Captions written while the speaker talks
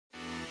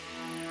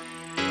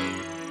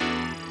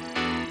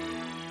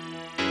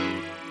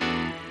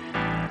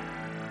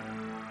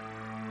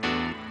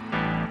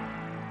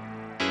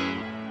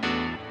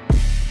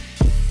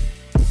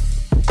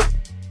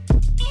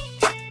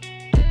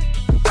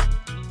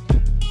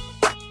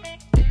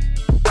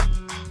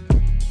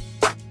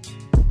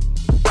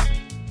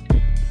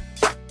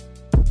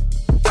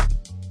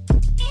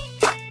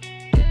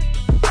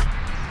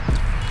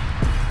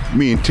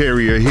Me and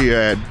Terry are here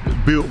at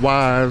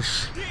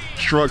Biltwise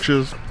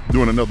Structures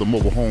doing another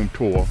mobile home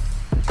tour.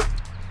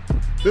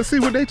 Let's see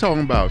what they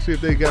talking about. See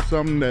if they got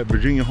something that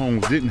Virginia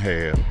Homes didn't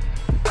have.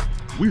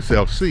 We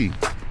shall see.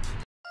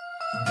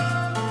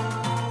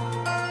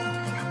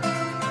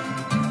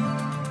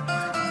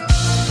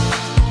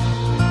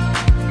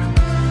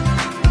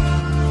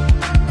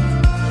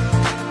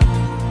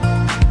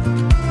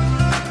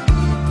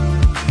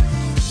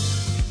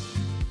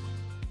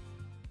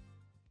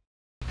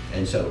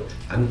 And so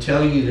I'm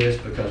telling you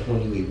this because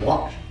when we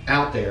walk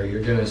out there,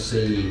 you're going to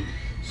see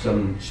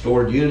some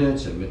stored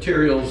units and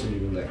materials, and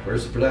you're like,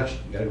 "Where's the production?"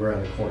 You got to go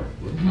around the corner.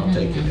 I'll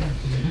take you there.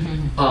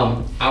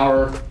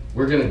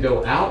 We're going to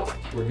go out.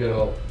 We're going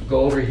to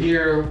go over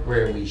here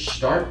where we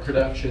start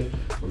production.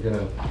 We're going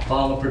to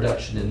follow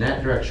production in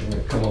that direction. We're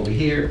going to come over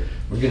here.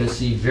 We're going to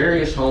see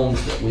various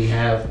homes that we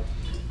have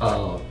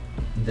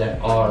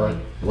that are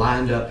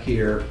lined up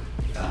here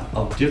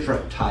of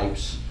different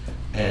types.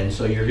 And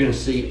so you're going to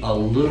see a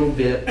little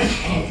bit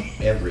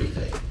of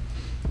everything.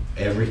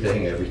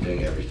 Everything.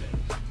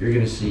 You're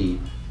going to see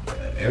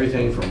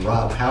everything from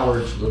Rob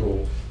Howard's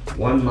little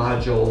one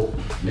module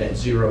net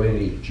zero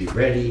energy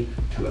ready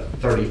to a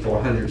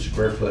 3,400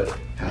 square foot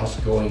house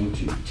going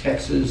to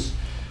Texas,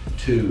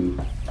 to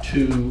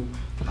two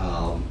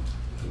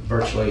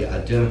virtually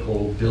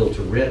identical build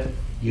to rent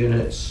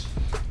units,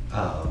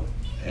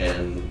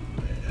 and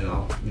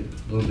a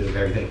little bit of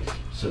everything.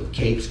 So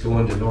Capes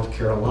going to North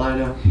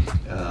Carolina,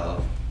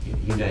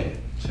 you name it.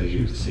 So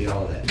you can see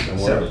all that.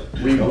 So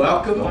we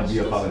welcome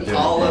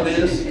all of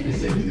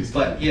this,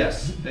 but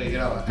yes, you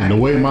know. And the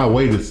way my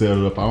weight is set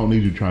up, I don't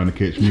need you trying to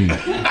catch me.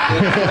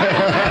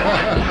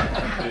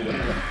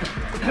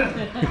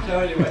 So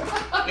anyway,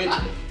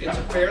 it's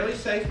a fairly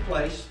safe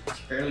place. It's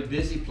a fairly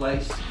busy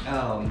place.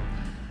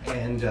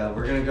 And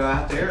we're going to go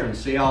out there and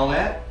see all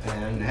that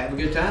and have a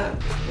good time.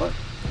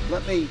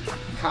 Let me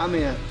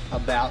comment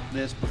about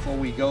this before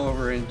we go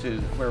over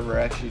into where we're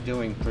actually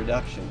doing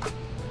production.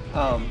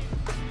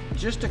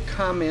 Just a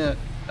comment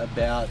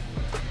about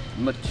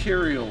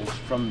materials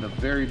from the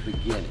very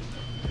beginning.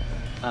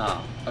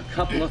 A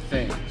couple of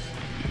things.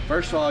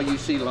 First of all, you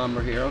see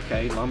lumber here.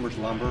 Okay, lumber's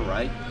lumber,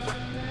 right?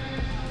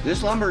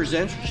 This lumber is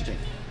interesting.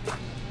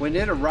 When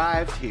it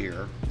arrived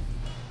here,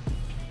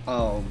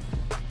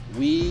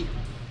 we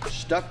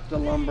stuck the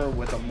lumber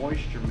with a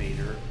moisture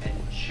meter and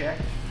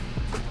checked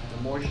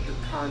the moisture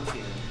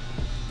content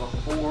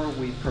before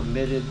we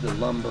permitted the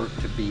lumber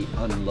to be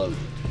unloaded.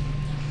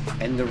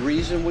 And the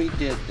reason we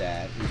did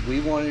that is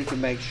we wanted to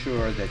make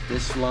sure that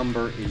this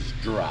lumber is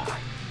dry.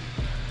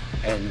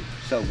 And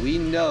so we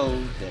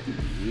know that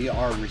we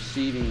are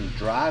receiving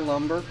dry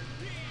lumber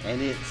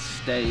and it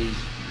stays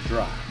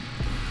dry.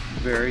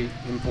 Very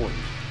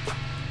important.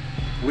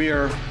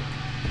 We're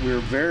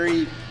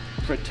very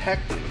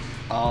protective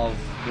of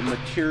the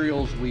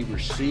materials we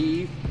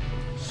receive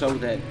so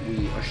that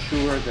we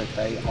assure that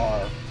they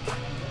are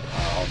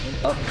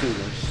up to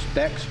the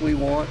specs we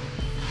want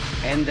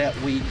and that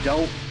we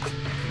don't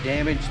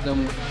damage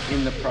them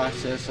in the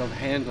process of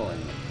handling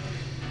them.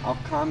 I'll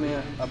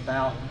comment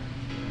about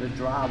the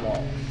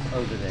drywall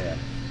over there.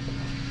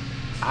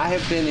 I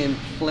have been in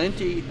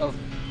plenty of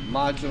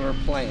modular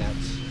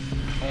plants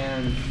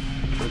and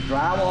the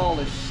drywall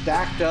is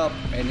stacked up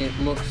and it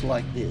looks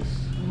like this.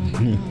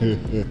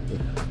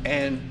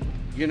 And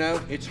you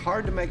know, it's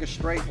hard to make a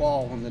straight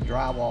wall when the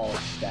drywall is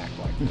stacked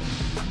like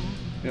this.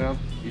 You know,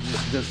 it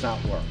just does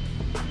not work.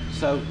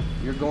 So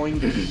you're going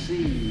to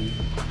see,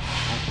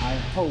 I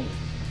hope,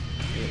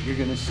 you're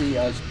going to see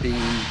us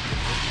being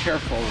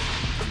careful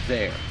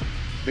there,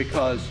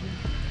 because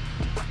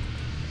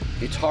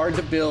it's hard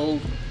to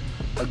build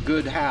a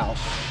good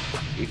house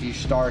if you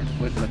start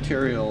with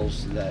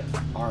materials that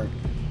aren't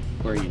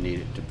where you need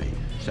it to be.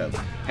 So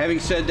having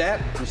said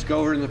that, let's go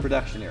over to the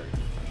production area.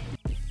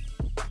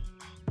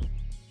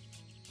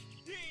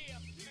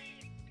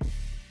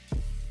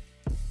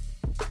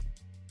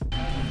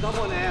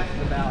 Someone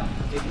asked about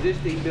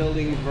existing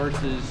buildings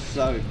versus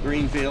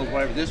greenfield,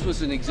 whatever. This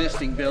was an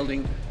existing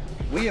building.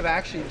 We have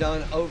actually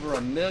done over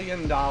 $1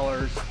 million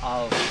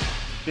of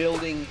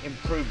building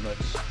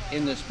improvements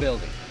in this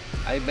building.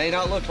 It may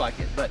not look like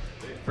it, but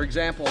for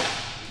example,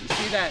 you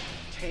see that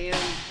tan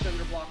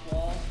cinder block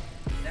wall?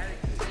 That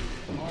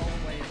extended all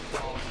the way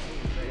across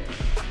over there.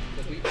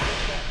 So we took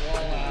that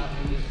wall out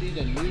and you see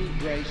the new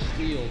gray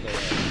steel there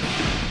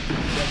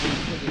that we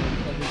put in,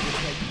 so we just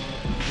take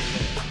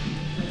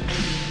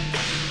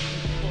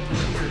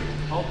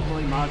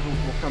ultimately,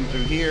 modules will come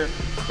through here.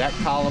 That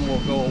column will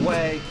go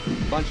away.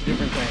 A bunch of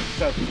different things.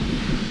 So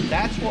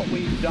that's what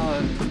we've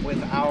done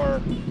with our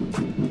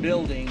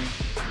building.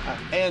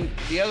 And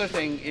the other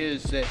thing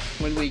is that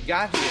when we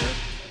got here,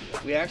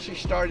 we actually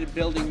started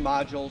building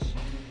modules,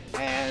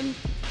 and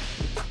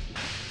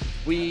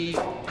we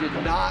did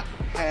not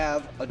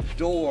have a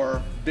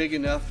door big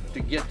enough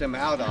to get them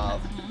out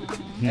of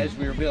as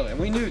we were building.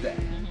 And we knew that.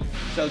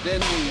 So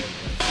then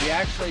we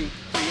actually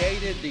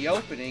created the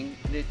opening,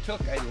 and it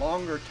took a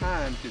longer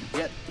time to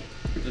get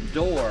the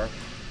door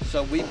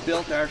So we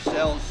built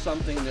ourselves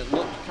something that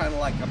looked kind of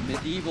like a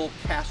medieval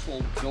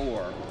castle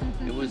door.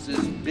 It was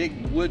this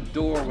big wood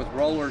door with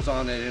rollers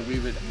on it, and we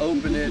would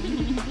open it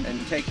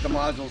and take the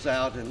modules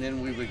out, and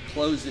then we would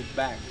close it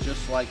back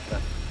just like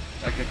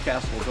a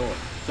castle door.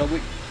 So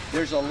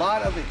there's a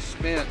lot of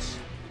expense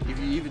if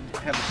you even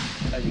have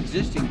an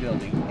existing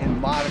building in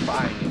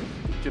modifying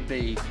it to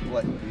be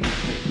what it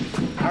needs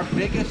to be. Our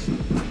biggest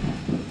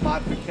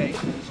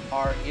modifications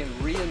are in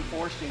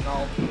reinforcing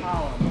all the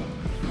columns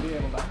to be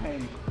able to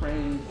hang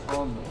cranes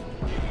on them.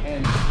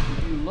 And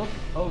if you look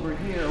over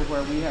here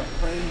where we have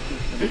crane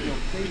systems, you'll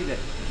see that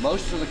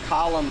most of the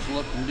columns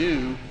look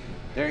new.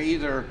 They're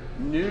either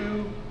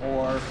new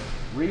or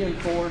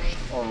reinforced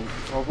or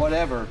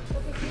whatever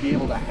to be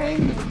able to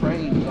hang the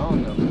cranes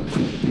on them to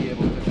be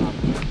able to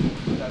operate.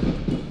 So spend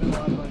a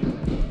lot of money on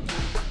that.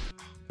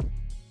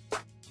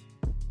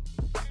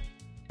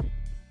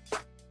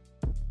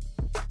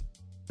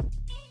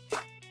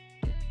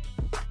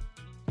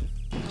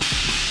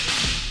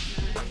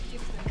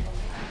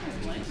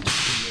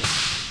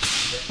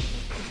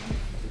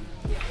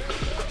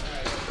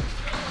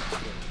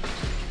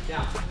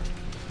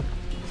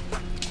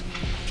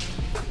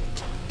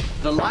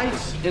 The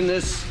lights in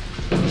this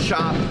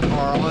shop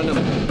are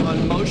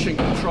on motion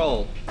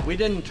control. We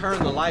didn't turn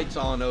the lights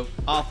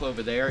off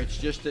over there. It's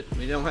just that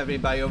we don't have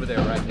anybody over there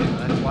right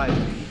now. That's why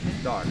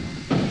it's dark.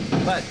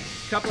 But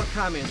a couple of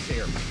comments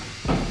here.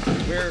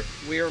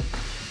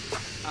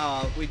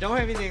 We don't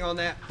have anything on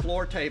that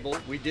floor table.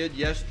 We did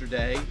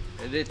yesterday,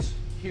 and it's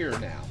here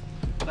now.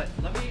 But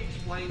let me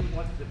explain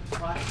what the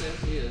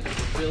process is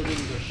for building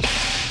the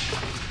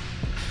shop.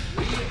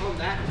 We on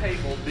that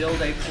table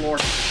build a floor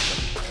system.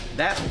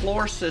 That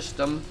floor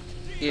system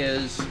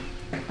is,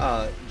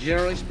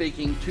 generally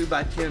speaking,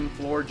 2x10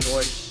 floor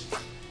joists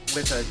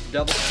with a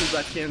double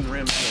 2x10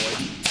 rim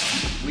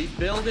joist. We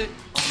build it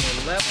on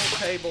a level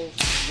table,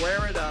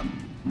 square it up,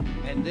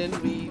 and then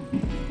the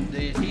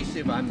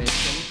adhesive I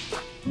mentioned,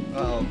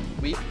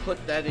 we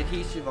put that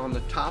adhesive on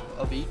the top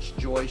of each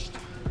joist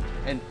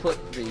and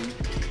put the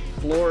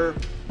floor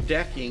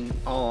decking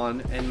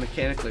on and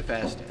mechanically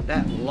fasten it.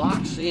 That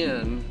locks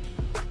in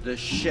the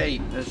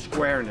shape, the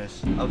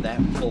squareness of that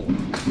floor.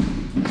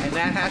 And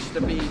that has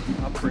to be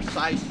a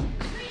precise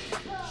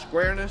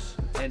squareness,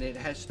 and it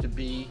has to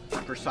be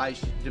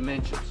precise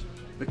dimensions.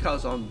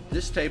 Because on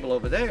this table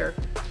over there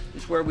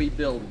is where we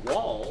build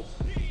walls,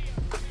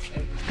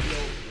 and we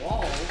build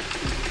walls to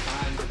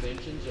define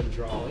dimensions and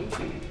drawings.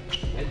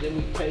 And then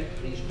we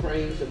take these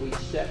cranes and we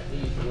set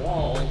these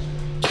walls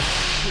to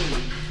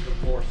the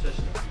floor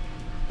system.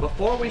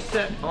 Before we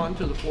set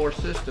onto the floor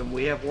system,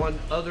 we have one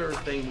other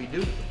thing we do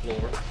with the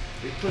floor.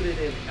 We put it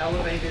in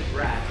elevated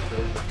racks,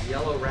 those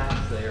yellow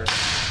racks there,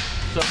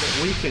 so that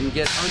we can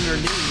get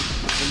underneath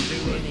and do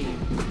any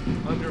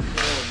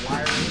underfloor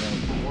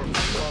wiring or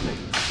plumbing.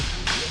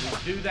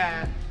 We do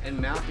that and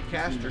mount the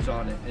casters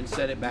on it and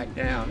set it back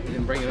down, and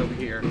then bring it over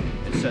here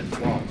and set the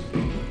walls.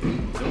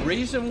 The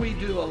reason we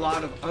do a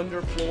lot of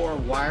underfloor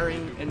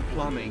wiring and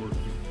plumbing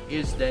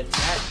is that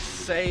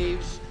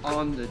saves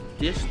on the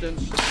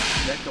distance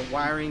that the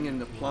wiring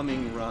and the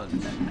plumbing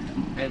runs,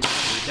 and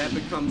that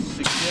becomes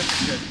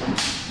significant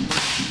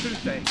for two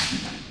things.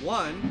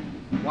 One,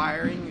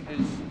 wiring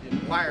in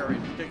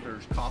particular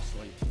is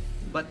costly,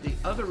 but the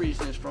other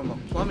reason is from a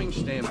plumbing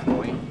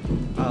standpoint.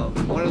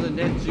 One of the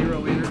net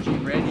zero energy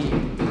ready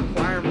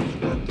requirements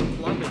for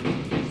plumbing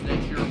is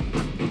that your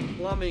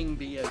plumbing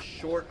be as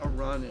short a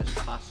run as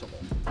possible,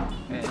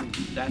 and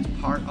that's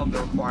part of the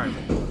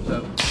requirement.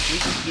 So we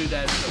just do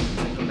that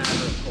as a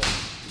matter of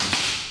course.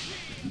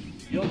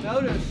 You'll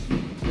notice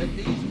that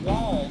these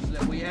walls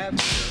that we have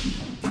here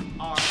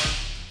are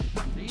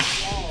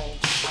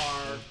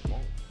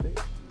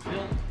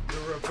built the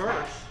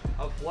reverse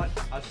of what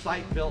a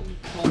site-built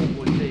home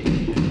would be.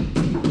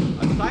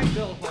 A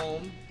site-built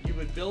home, you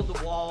would build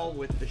the wall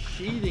with the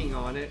sheathing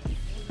on it,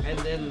 and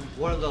then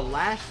one of the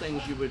last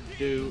things you would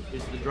do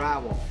is the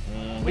drywall.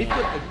 We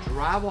put the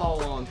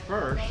drywall on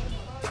first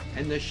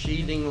and the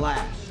sheathing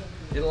last.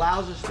 It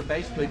allows us to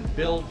basically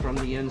build from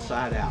the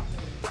inside out.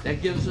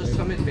 That gives us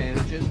some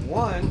advantages.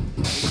 One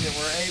is that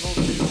we're able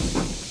to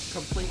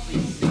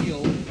completely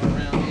seal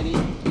around any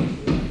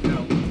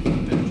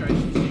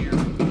penetrations here.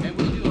 And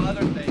we do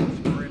other things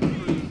for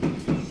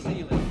improved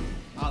sealing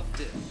of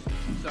this.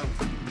 So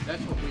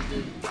that's what we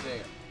do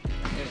there.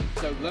 And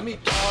so let me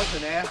pause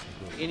and ask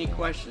any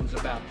questions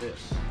about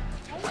this.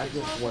 I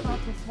just wondered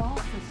about this wall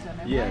system.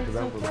 Yeah, because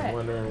I was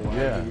wondering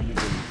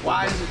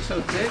why is it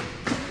so thick?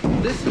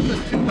 This is a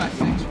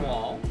 2x6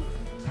 wall.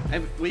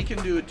 And we can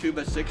do a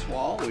 2x6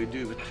 wall. We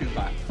do a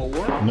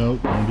 2x4. No,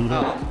 don't do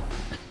that.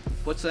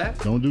 What's that?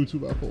 Don't do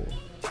 2x4.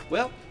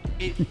 Well,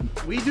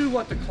 we do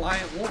what the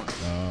client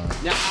wants.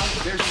 Now,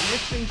 there's an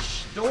interesting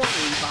story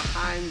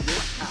behind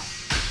this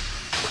house.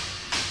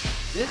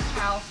 This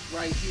house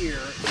right here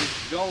is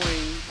going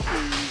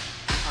to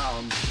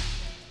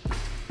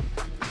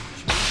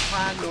Spruce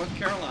Pine, North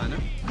Carolina,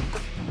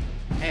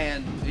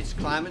 and it's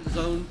climate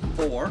zone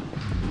 4.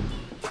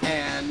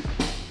 And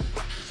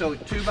So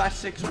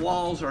 2x6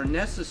 walls are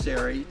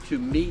necessary to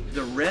meet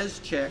the res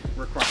check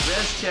requirement.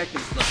 Res check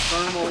is the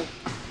thermal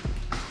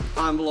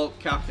envelope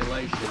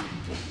calculation.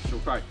 It's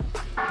required.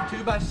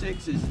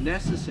 2x6 is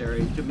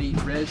necessary to meet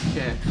res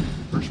check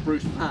for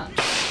spruce pine.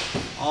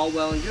 All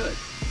well and good.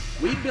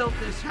 We built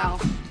this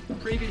house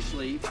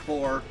previously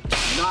for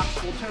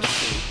Knoxville,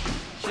 Tennessee,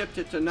 shipped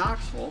it to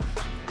Knoxville,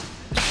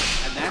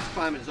 and that's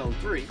climate zone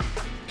 3,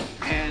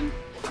 and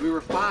we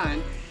were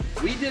fine.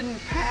 We didn't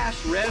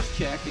pass res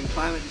check in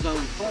climate zone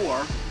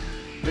 4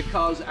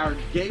 because our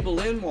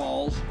gable-in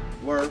walls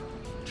were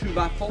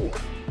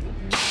 2x4.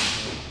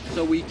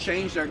 So we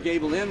changed our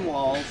gable-in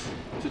walls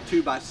to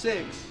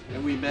 2x6,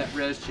 and we met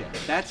res check.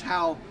 That's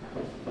how,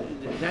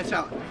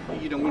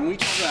 you know, when we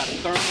talk about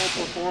thermal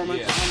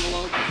performance,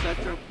 envelope,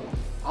 etc.,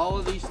 all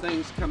of these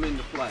things come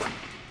into play.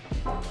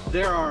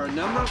 There are a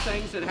number of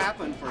things that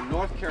happen for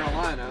North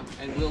Carolina,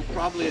 and we'll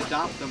probably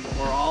adopt them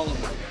for all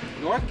of them.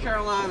 North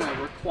Carolina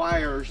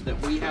requires that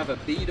we have a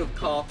bead of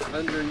caulk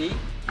underneath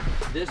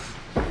this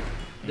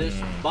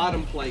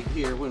bottom plate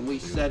here when we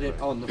set it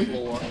on the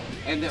floor,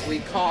 and that we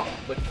caulk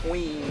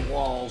between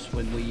walls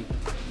when we,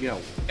 you know,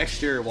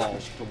 exterior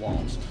walls to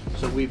walls.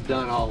 So we've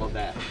done all of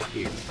that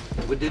here.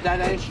 But did that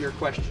answer your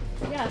question?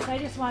 Yes, I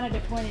just wanted to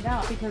point it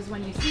out because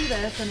when you see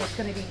this and it's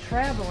going to be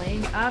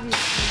traveling,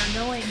 obviously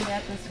you're knowing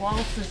that this wall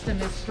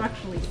system is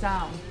structurally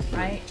sound,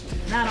 right?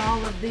 Not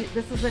all of the,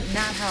 this isn't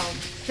not how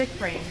stick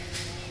frame.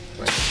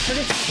 Right.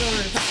 Traditional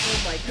builders are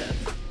built like this,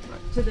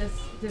 Right. to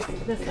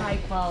this high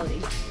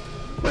quality.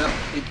 Well,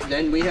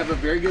 then we have a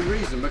very good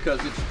reason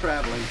because it's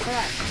traveling.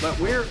 Correct. But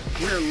we're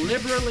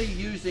liberally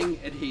using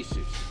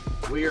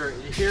adhesives. We are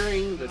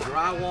adhering the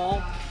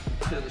drywall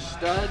to the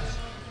studs.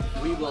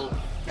 We will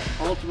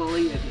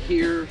ultimately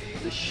adhere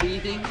the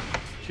sheathing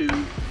to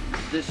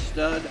this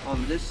stud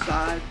on this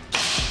side.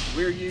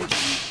 We're using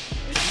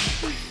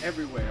adhesives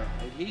everywhere.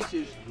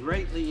 Adhesives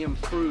greatly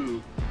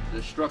improve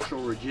the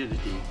structural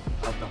rigidity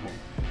of the home.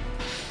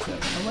 So,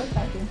 What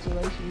type of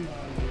insulation?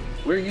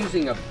 we're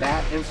using a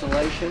batt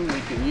insulation.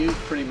 We can use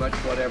pretty much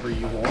whatever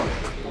you want.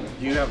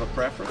 Do you have a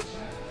preference?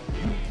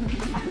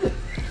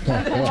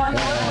 That's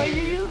the way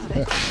you use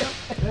it.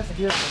 That's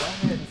different. I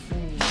hadn't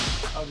seen,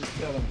 I'll just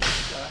tell them,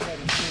 I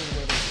hadn't seen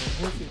where the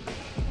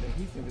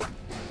adhesive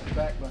is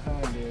back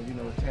behind there, you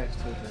know, attached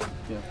to the...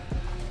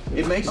 Yeah.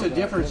 It makes a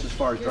difference as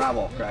far as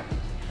drywall cracking.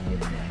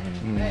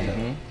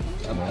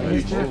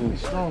 It's definitely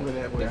stronger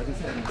that way. I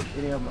just hadn't,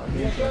 any of my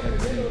business I hadn't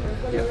seen it.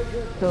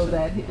 Yeah. So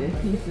that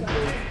adhesive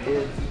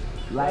is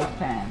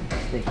lifetime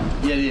sticky.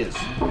 Yeah, it is.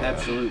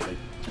 Absolutely.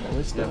 Oh,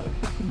 it's Yeah.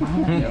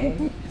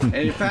 Okay. And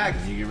in fact,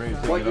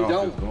 what you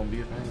don't, gonna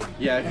be a pain.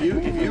 yeah,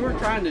 if you were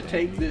trying to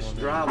take this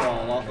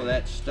drywall off of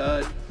that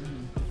stud,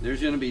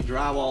 there's going to be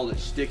drywall that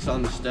sticks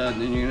on the stud,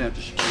 and then you're going to have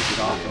to scrape it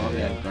off of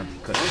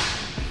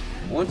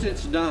it. Once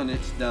it's done,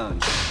 it's done.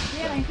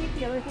 Yeah, and I think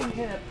the other thing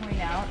to point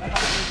out about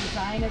the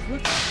design is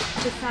look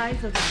at the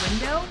size of the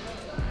window.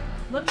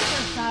 Look at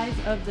the size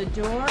of the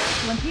door.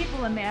 When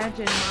people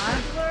imagine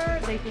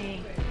modular, they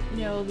think,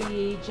 you know,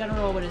 the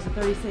general, what is a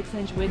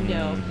 36-inch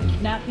window,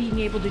 not being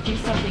able to do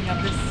something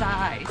of this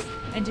size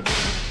and to be able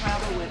to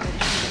travel with it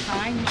and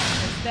design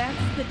this.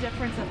 That's the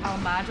difference of how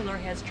modular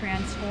has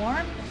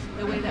transformed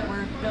the way that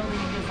we're building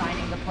and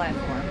designing the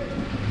platform.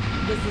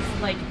 This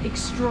is like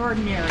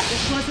extraordinary.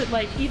 This wasn't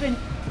like even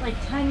like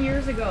 10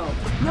 years ago.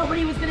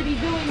 Nobody was going to be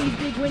doing these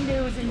big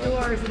windows and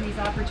doors and these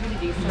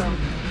opportunities. So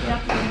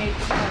definitely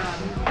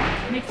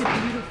makes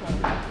it beautiful.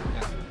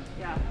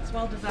 Yeah, it's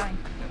well designed.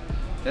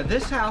 Now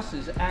this house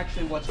is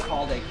actually what's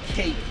called a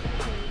cape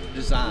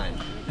design.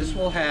 This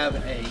will have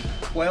a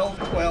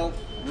 12-12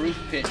 roof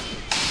pitch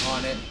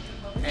on it,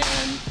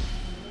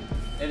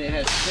 and it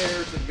has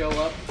stairs that go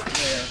up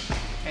there.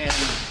 And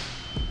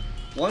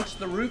once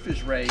the roof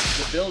is raised,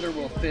 the builder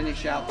will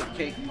finish out the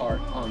cape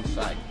part on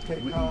site.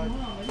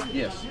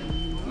 Yes.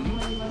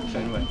 So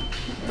anyway,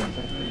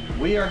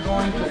 we are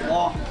going to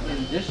walk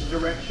in this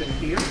direction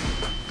here.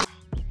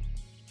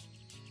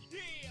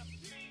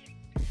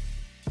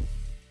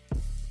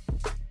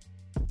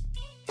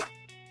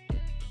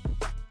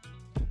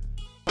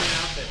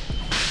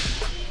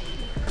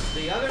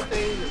 The other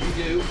thing that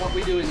we do, what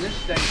we do in this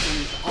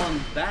station is on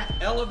that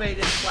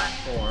elevated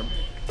platform,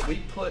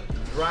 we put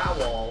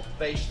drywall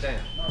face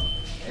down.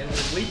 And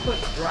when we put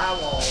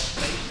drywall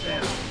face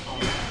down on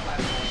that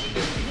platform, we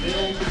just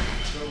build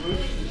the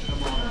roof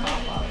system on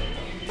top of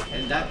it.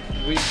 And that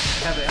we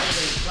have an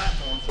elevated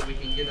platform so we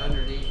can get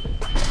underneath and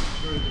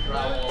screw the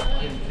drywall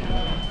into it.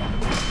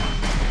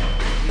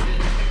 We then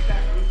pick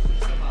that roof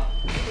system up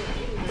and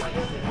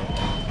place it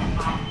on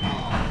top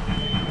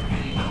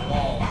of these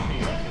walls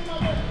here.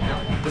 Now,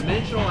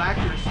 dimensional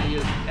accuracy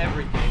is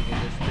everything in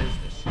this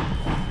business.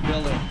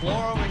 Build a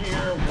floor over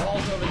here,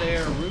 walls over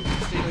there, roof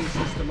and ceiling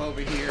system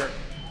over here.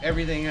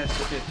 Everything has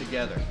to fit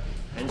together.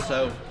 And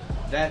so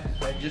that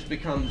just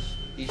becomes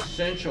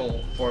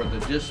essential for the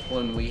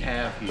discipline we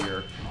have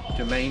here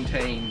to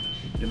maintain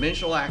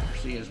dimensional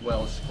accuracy as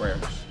well as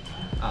squareness.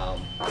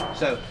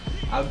 So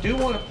I do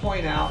want to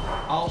point out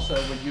also,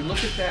 when you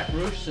look at that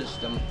roof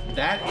system,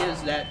 that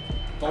is that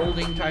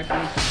folding type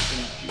roof system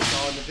you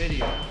saw in the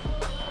video.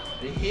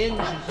 The hinge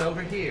is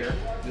over here.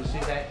 You'll see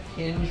that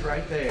hinge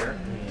right there.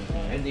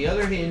 And the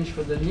other hinge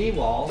for the knee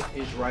wall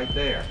is right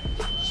there.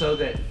 So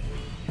that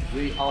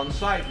on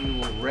site, we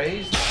will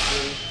raise the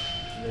roof,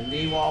 the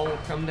knee wall will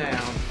come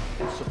down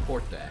and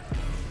support that.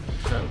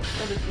 So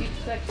does each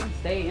section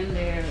stay in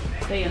their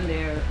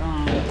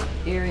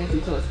areas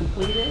until it's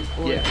completed?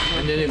 Or yeah,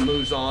 and then it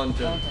moves on to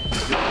do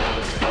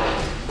other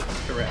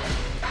things. Correct.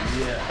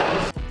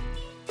 Yeah.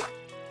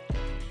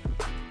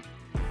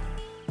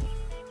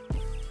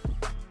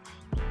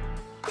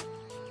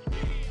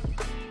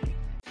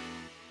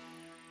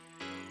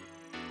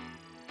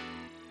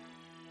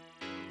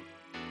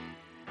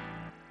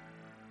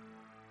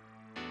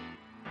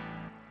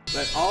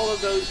 But all of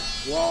those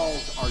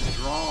walls are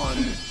drawn,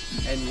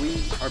 and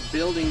we are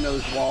building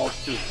those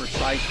walls to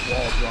precise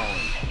wall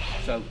drawing.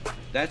 So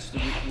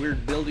we're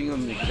building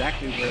them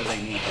exactly where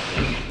they need to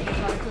be.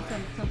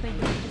 Something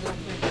we need to go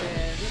through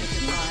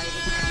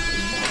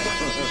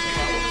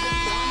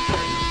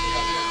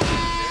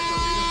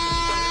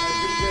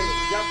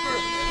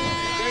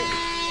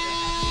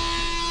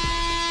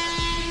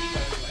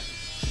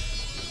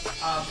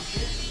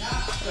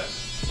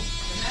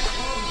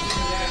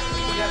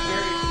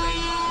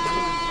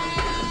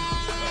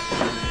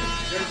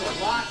There's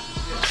a lot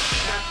that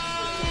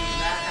happens between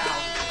that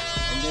house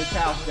and this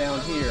house down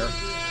here,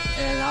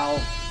 and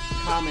I'll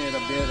comment a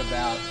bit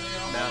about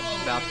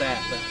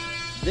that. But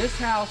this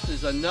house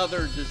is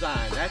another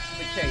design. That's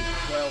the case,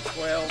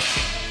 1212,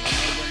 and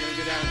then we're going to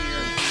go down here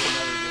and see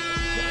another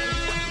design.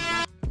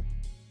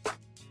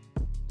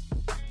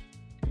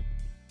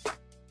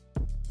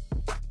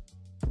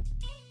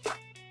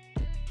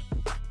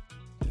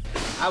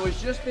 I was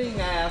just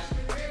being asked,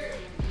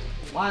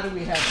 why do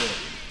we have this?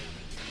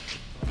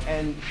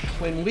 And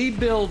when we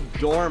build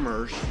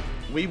dormers,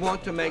 we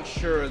want to make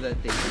sure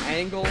that the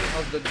angle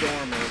of the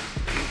dormer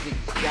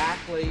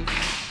exactly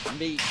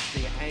meets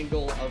the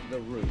angle of the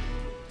roof.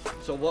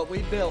 So what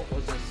we built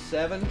was a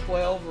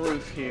 712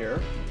 roof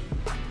here,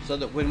 so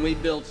that when we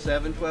build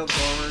 712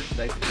 dormers,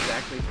 they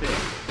exactly fit.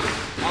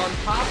 On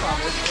top of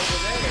it, over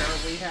there,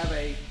 we have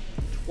a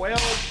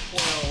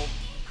 1212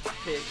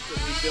 pitch that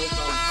we built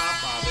on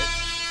top of it,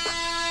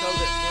 so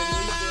that when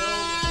we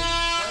build a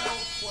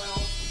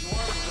 1212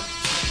 dormer,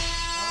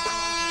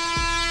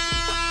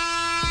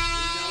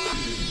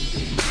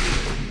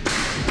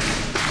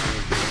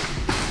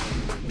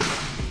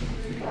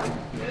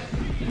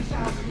 this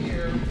house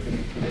here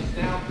has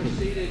now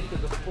proceeded to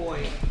the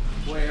point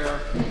where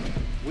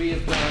we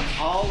have done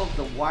all of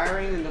the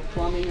wiring and the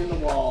plumbing in the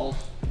walls.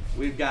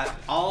 We've got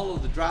all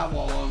of the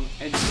drywall on,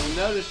 and you'll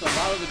notice a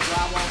lot of the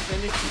drywall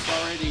finish is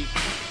already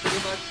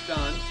pretty much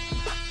done,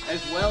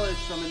 as well as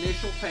some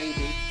initial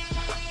painting.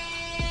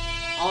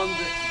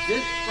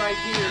 This right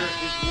here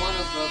is one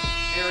of the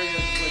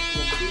areas which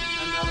will be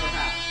another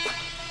house.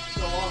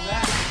 So on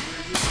that,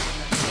 we're using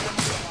the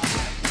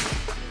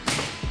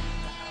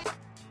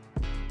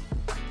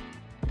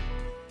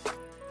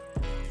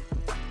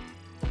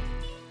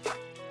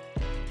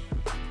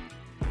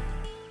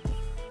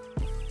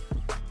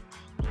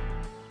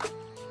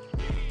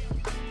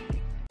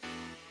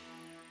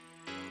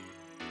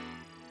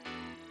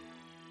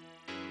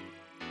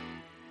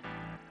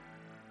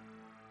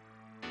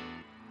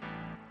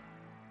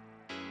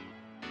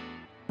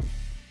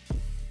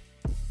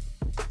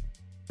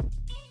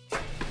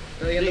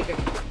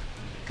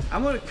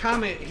I'm going to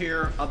comment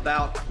here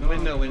about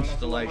window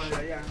installation.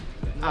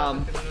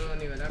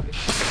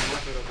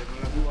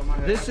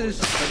 This is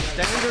a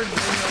standard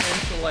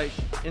window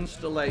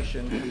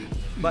installation,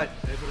 but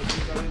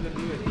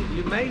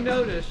you may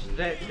notice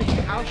that the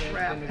house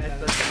wrap at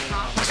the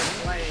top of the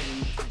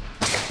flange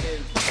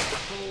is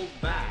pulled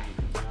back.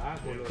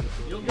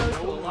 You'll go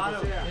to a lot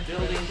of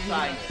building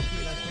sites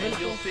and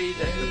you'll see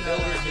that the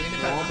builder just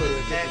cuts the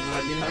neck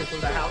and cuts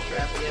the house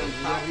wrap in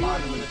top,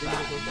 bottom, and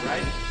side,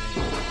 right?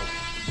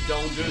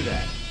 Don't do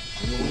that.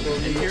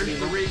 And here's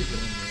the reason.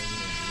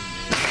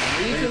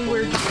 The reason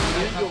we're doing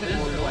it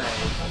this way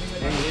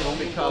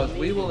is because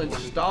we will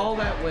install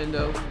that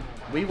window,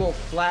 we will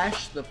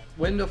flash the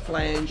window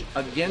flange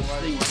against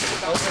the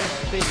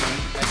OSB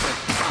at the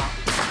top,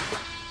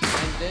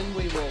 and then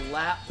we will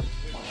lap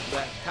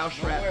that house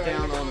wrap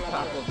down on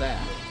top of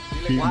that.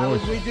 Why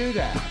would we do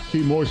that?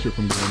 Keep moisture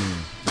from going in.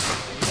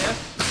 Yes,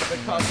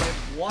 because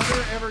if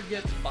water ever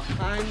gets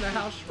behind the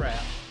house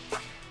wrap,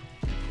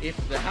 if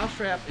the house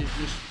wrap is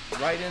just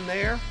right in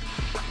there,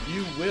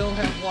 you will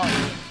have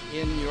water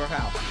in your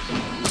house.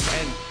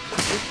 And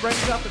this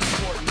brings up an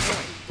important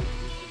point.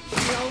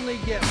 We only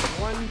get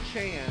one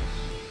chance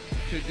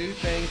to do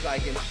things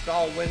like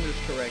install windows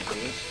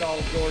correctly,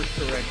 install doors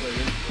correctly,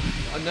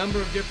 and a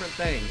number of different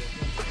things.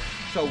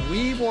 So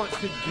we want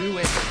to do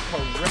it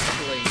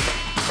correctly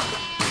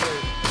for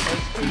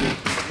those two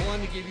reasons. One,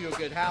 to give you a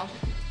good house,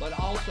 but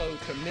also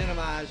to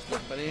minimize the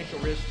financial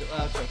risk to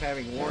us of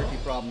having warranty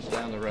problems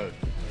down the road.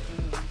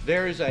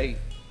 There is a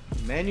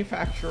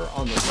manufacturer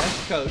on the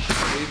West Coast,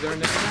 I believe they're in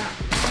the map.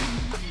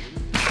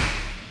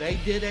 They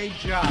did a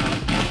job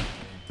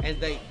and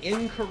they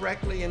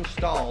incorrectly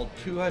installed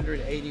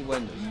 280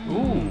 windows.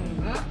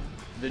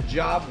 The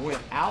job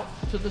went out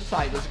to the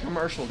site. It was a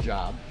commercial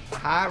job,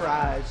 high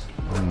rise,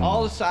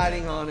 all the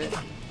siding on it,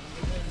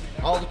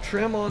 all the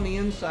trim on the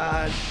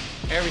inside,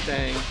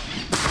 everything.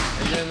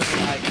 And then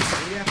they're like,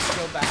 we have to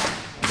go back,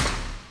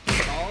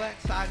 take all that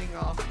siding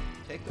off,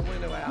 take the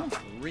window out,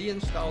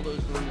 reinstall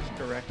those windows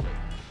correctly.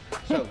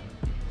 So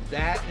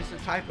that is the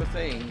type of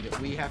thing that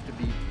we have to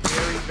be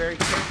very, very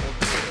careful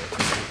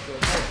to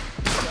avoid.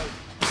 So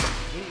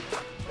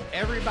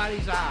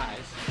everybody's eyes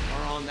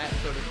are on that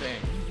sort of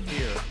thing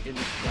here in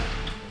this plant.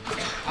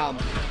 I want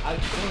to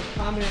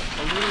comment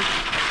a little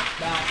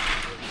about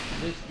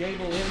this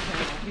gable end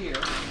panel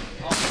here.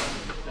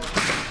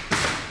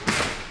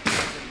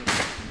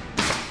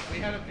 We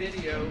had a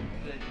video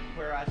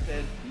where I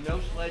said no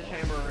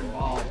sledgehammer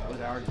involved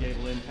with our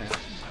gable end panel.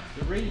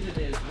 The reason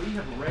is we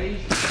have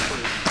raised the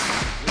roof.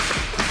 We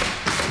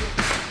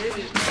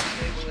fitted that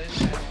gable end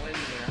panel in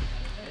there,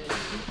 and it's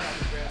two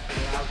photographs that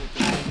allows it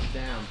to push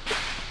down.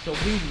 So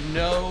we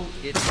know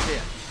it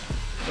fits.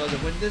 So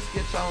that when this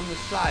gets on the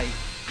site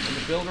and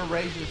the builder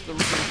raises the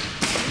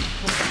roof and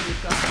puts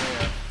this up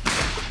there,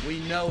 we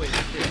know it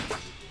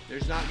fits.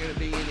 There's not going to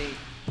be any,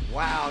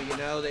 wow, you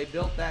know, they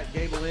built that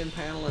gable end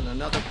panel in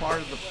another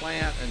part of the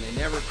plant and they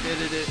never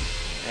fitted it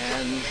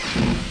and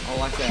all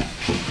like that.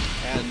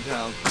 And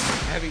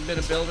having been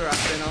a builder,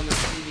 I've been on the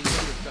receiving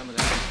end of some of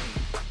that.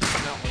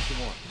 It's not what you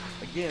want.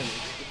 Again,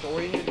 it's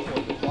oriented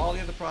toward the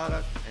quality of the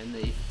product and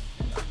the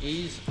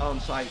ease on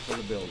site for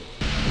the builder.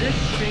 This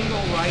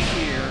shingle right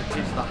here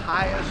is the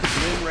highest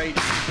wind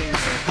rated shingle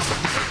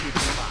that you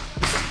can buy.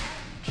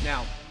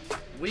 Now,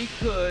 we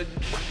could,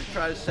 to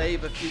try to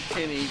save a few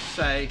pennies,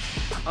 say,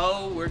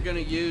 oh, we're going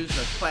to use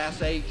a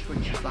Class H,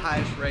 which is the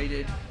highest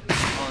rated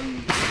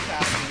on this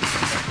housing,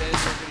 but then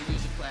we're going to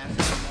use a Class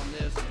M on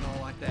this and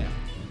all like that.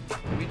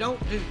 We don't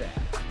do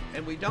that.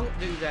 And we don't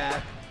do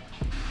that,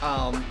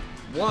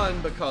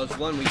 one, because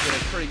one, we get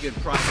a pretty good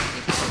price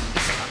just on the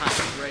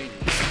highest rated.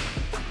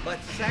 But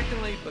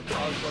secondly,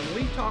 because when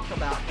we talk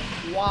about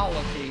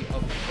quality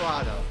of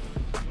product,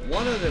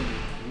 one of the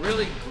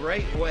really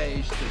great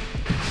ways to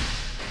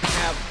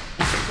have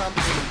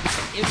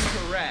something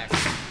incorrect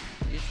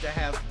is to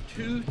have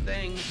two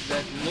things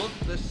that look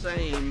the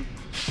same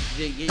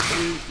that get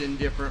used in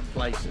different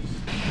places.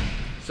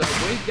 So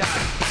we've got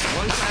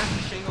one class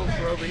of shingles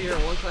for over here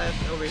and one class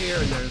over here,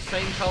 and they're the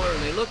same color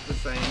and they look the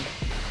same.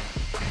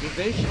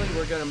 Eventually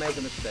we're going to make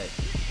a mistake.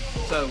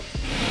 So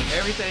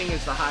everything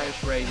is the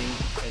highest rating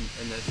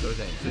and that sort of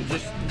thing. So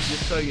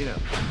just so you know.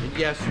 And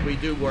yes, we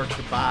do work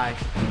to buy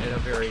at a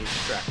very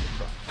attractive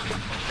price.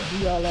 Do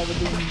y'all ever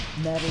do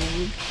metal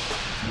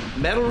roofs?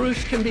 Metal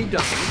roofs can be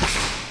done,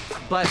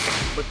 but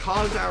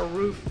because our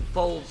roof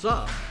folds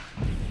up,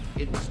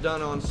 it's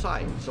done on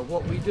site. So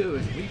what we do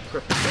is we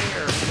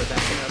prepare for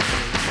that metal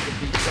roof to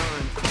be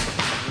done when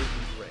the roof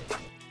is raised.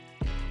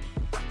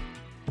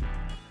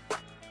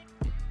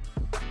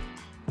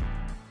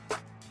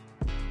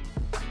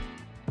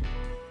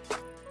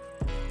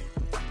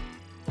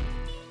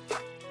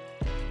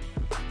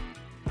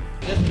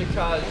 Just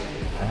because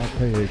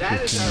that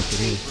is our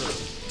paint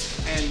roof.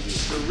 And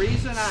the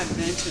reason I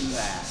mention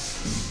that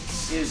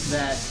is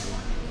that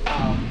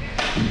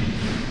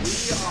we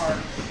are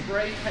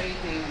spray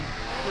painting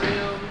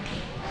trim,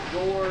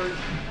 doors,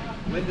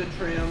 window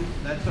trim,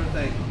 that sort of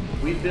thing.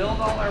 We build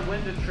all our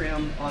window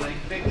trim on a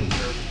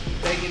fixture,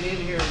 take it in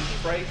here and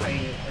spray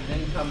paint it, and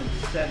then come and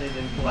set it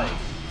in place.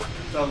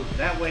 So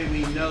that way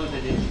we know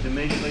that it's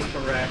dimensionally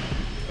correct,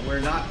 and we're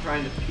not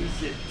trying to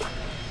piece it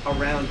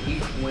around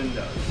each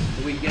window.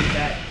 So we get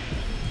that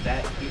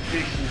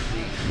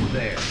efficiency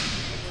there.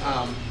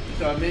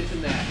 So I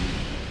mentioned that.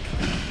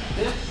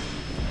 This,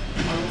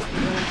 I'm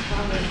going to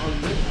comment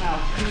on this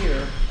house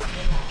here.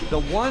 The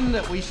one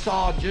that we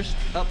saw just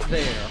up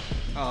there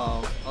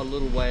a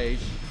little ways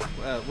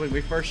when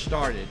we first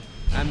started,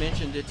 I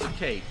mentioned it's a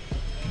cape.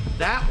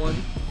 That one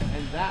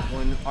and that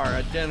one are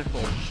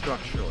identical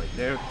structurally.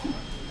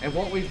 And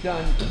what we've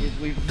done is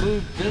we've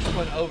moved this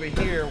one over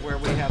here where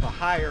we have a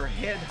higher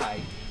head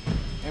height,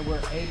 and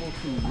we're able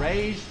to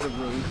raise the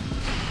roof.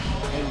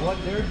 And what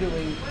they're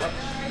doing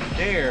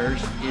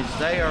upstairs is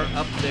they are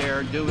up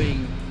there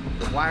doing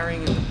the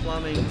wiring and the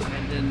plumbing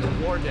and then the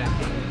floor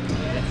decking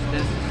that's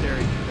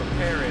necessary to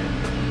prepare it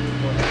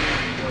for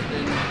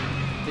then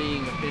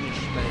being a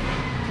finished space.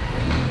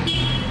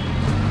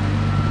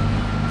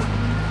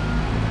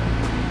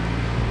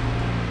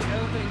 The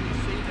other thing you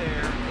see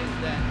there is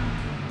that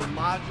the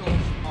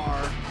modules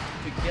are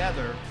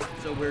together,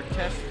 so we're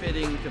test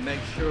fitting to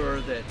make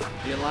sure that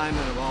the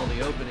alignment of all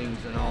the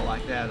openings and all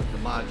like that of the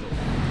modules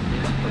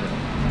is correct.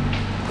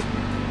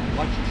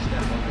 Watch your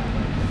step on that.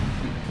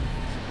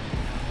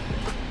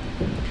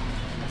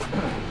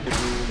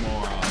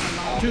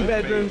 Two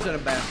bedrooms and a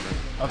bathroom.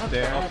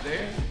 Upstairs?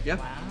 Upstairs? Yep.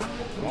 Wow.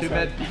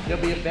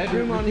 There'll be a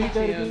bedroom on each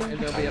end and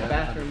there'll be a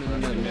bathroom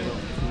in the middle.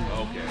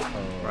 Okay.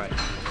 Right.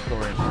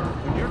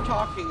 When you're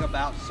talking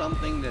about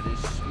something that is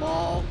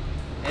small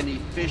and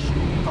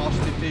efficient,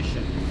 cost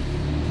efficient,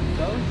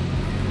 those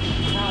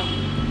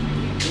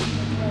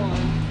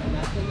one, and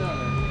that's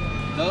another.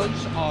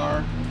 Those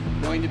are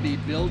going to be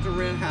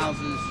build-to-rent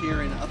houses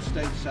here in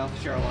upstate South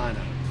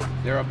Carolina.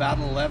 They're about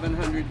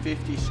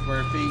 1,150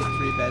 square feet,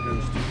 3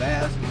 bedrooms, 2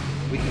 baths.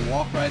 We can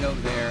walk right over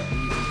there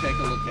and you can take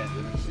a look at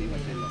them and see what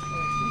they look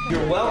like.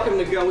 You're welcome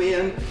to go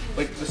in,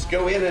 but just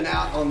go in and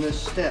out on this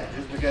step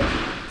just because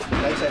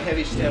that's a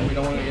heavy step. We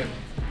don't want to get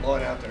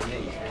blowing out their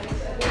knees.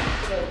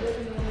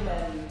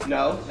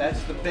 No,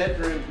 that's the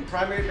bedroom, the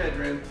primary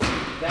bedroom.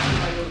 That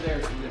right over there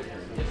is the living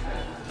room. Yes,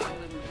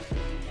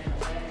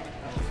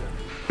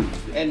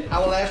 ma'am. And I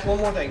will ask one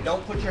more thing.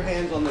 Don't put your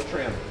hands on the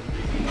trim.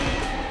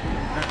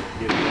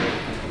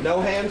 No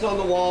hands on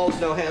the walls,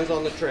 no hands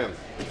on the trim.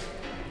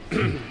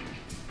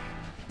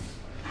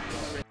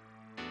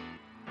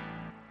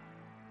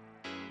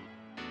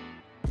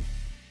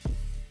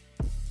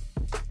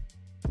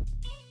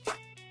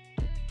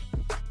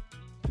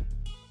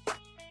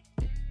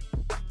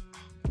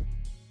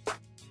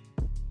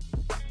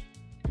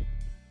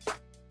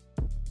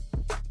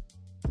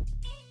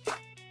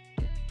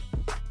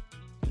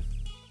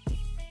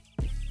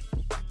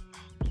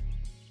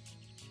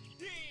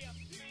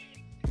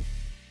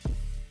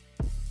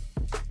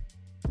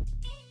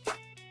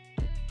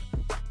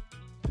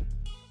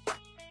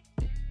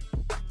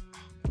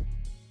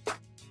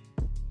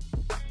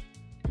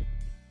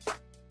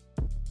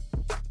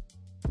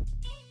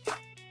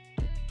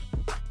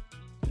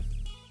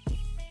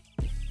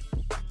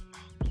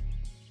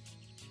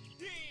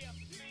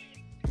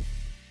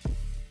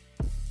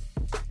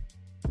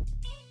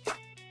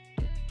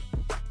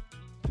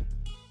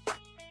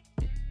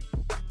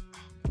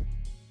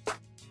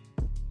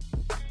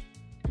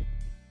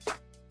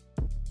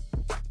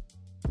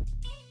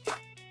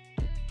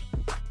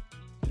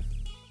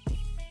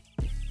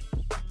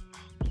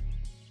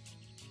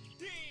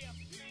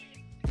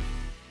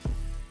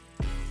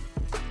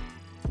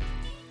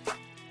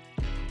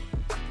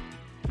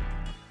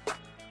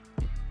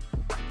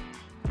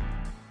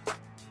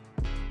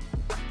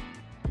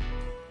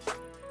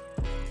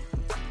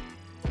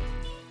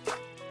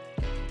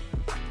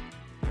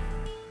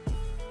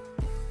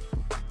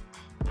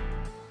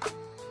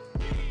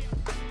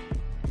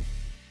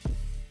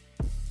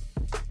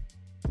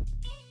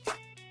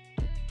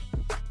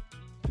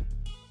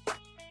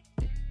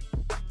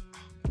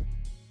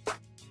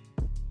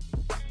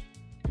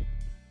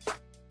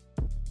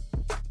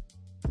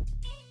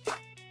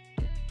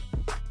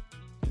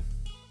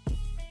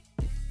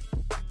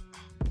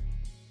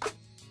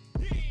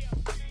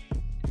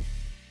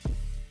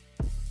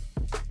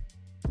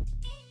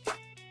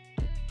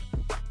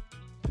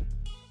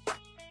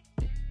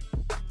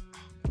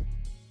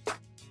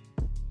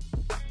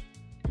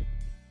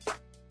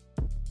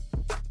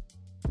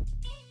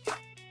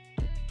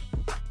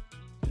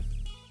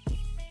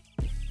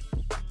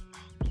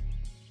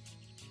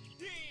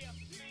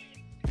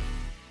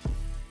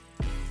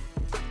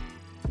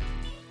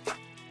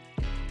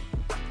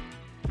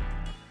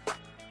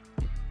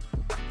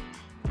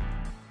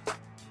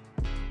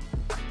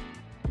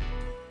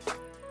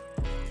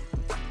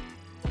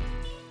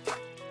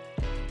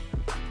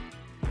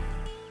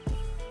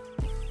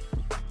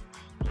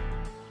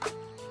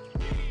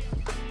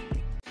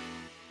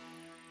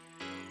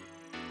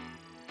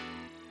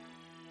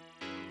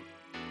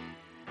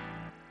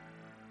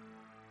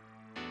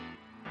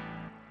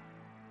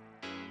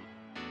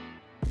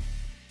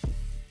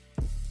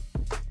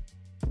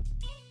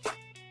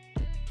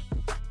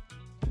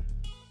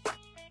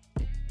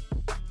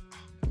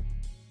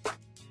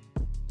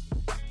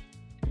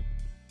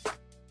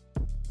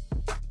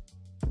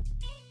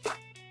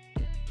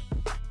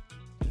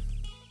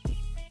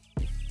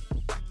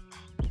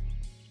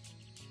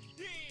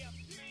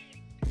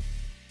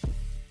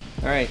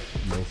 All right.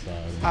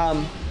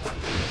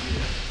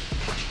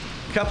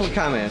 Couple of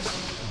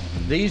comments.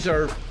 These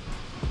are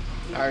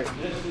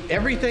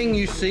everything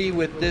you see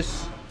with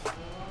this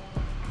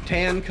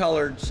tan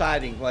colored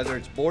siding, whether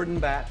it's board and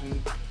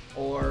batten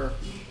or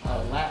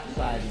lap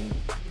siding,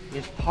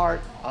 is part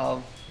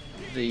of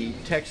the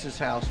Texas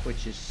house,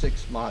 which is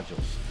 6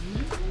 modules.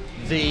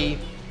 The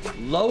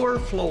lower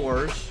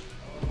floors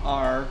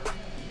are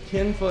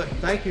 10 foot,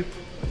 thank you,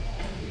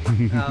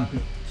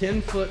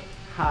 10 foot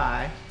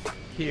high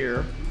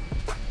here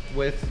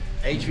with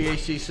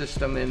HVAC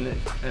system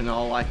and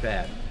all like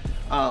that.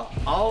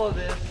 All of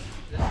this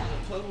is a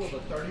total of a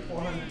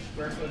 3,400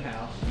 square foot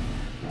house.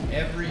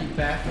 Every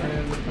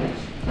bathroom is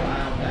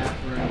tile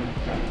bathroom.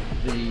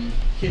 The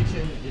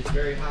kitchen is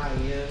very high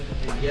end,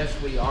 and yes,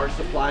 we are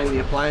supplying the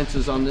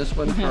appliances on this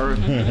one for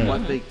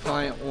what the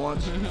client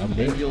wants.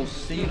 And you'll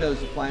see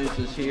those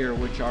appliances here,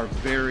 which are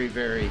very,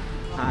 very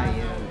high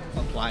end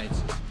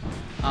appliances.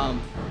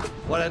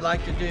 What I'd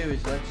like to do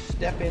is let's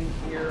step in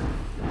here.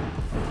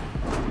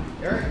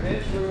 Eric,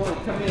 Mitch, we want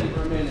to come in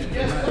for a minute.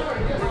 Yes, sir.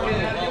 Yes,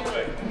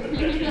 sir.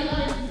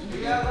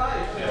 You got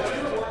lights.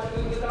 Yeah, we're watching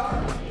in the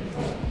dark.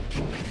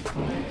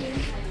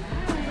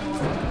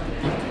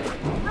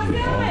 How's it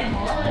going?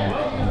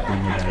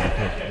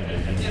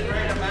 Getting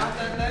ready to mount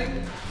that thing?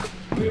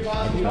 We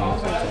bought it.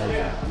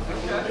 Yeah.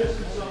 This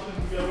is something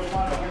we got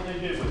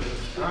All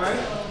right,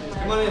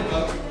 come on in,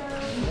 folks.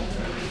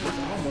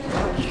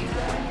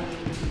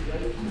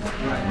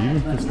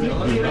 Even for stick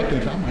build, I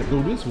think I might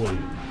go this way.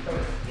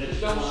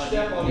 Just don't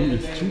step on It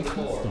anything is too on the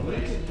floor. custom.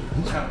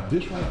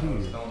 This right here,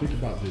 think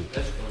about this.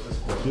 This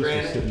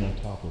is sitting on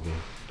top of a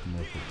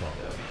commercial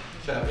property.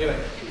 So, anyway,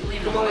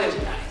 come on in.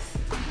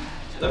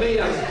 Let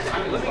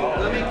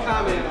me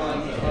comment on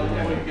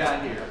what we've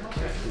got here.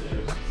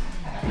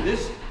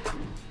 This,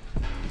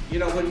 you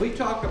know, when we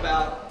talk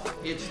about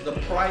it's the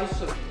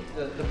price of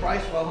the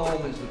price of a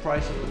home is the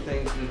price of the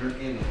things that are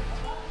in it.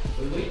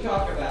 When we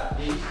talk about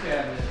these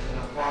cabinets and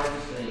a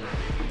pharmacy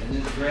and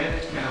this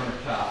granite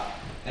countertop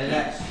and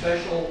that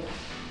special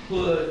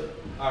hood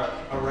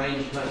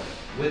arrangement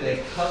with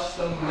a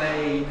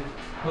custom-made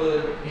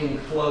hood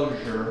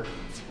enclosure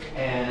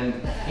and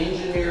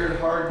engineered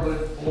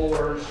hardwood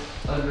floors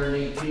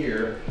underneath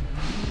here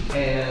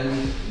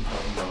and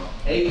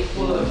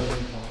 8-foot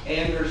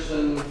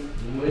Anderson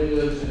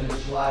windows and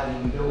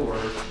sliding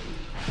doors,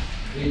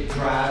 it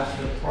drives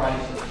the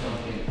price of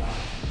something up.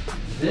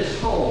 This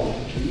home,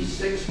 these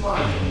 6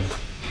 modules,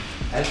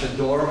 at the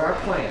door of our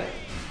plant,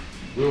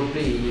 will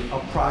be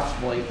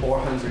approximately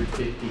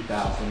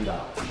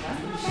 $450,000.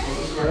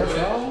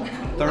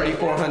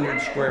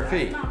 3,400 square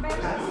feet.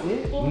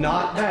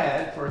 Not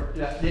bad for,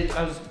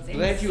 I was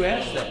glad you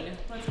asked that.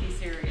 Let's be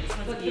serious.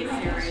 Let's be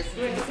serious. It's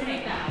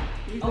insane.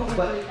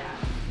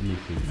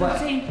 But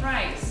Same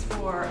price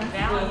for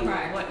value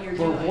of what you're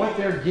for doing. what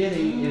they're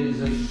getting, it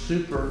is a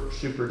super,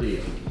 super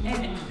deal.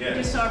 And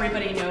just so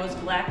everybody knows,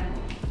 black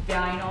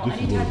vinyl, This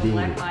is any what type of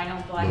black building.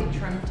 vinyl, black Look.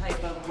 trim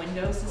type of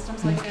window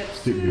systems like that,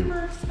 Stick built. super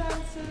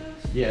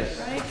expensive. Yes.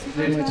 Right? Super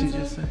Then What you expensive.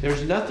 just said?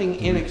 There's nothing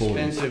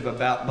inexpensive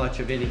about much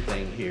of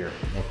anything here.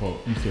 I thought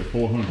you said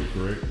 400,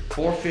 correct?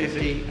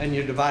 450 and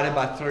you divide it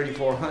by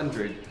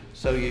 3,400,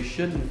 so you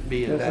shouldn't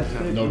be at that That's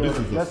a number. stick No, this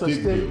build. is a That's a stick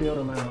stick build. build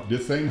amount.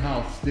 This same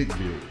house stick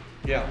built.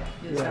 Yeah.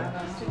 Yeah.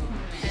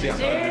 And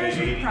there's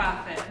your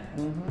profit,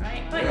 Mm-hmm.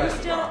 right? But Right. you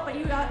still, but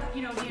you got,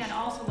 you know, again,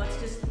 also let's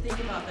just think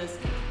about this.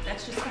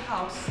 That's just the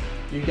house.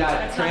 You got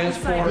That's not the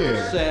transport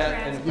site. set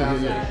and Yeah,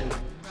 yeah, yeah.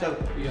 foundation. So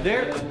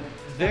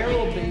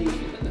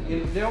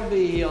there'll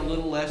be a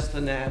little less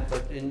than that,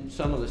 but in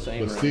some of the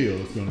same But range. still,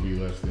 it's gonna be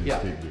less than Yeah.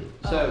 stick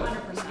built. So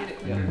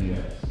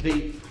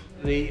 100%.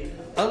 the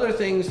other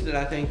things that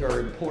I think are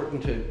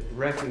important to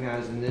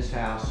recognize in this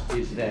house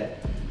is that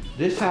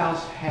this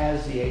house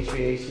has the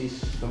HVAC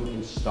system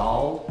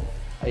installed.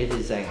 It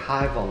is a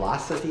high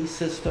velocity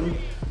system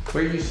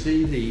where you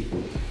see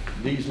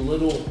these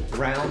little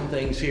round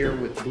things here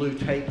with blue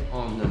tape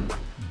on them.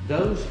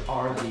 Those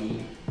are the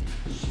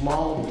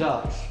small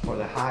ducts for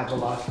the high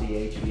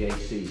velocity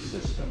HVAC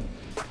system.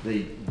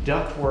 The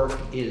ductwork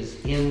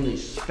is in the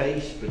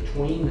space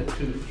between the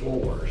 2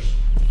 floors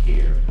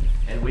here.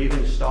 And we've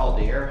installed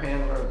the air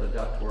handler, the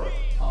ductwork,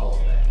 all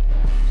of that.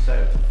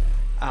 So,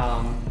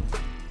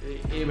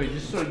 it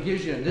just sort of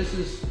gives you, this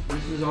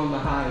is on the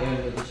high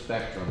end of the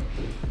spectrum.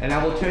 And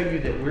I will tell you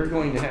that we're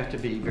going to have to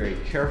be very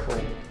careful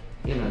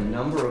in a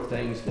number of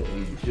things that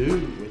we do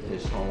with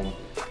this home.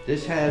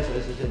 This has,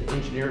 as I said,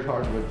 engineered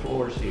hardwood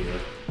floors here,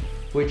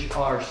 which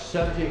are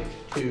subject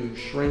to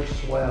shrink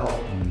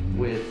swell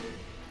with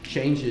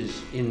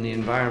changes in the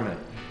environment.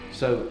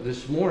 So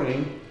this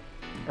morning,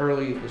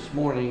 early this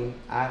morning,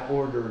 I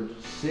ordered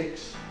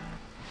 6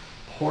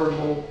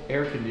 portable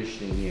air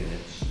conditioning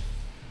units.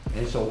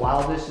 And so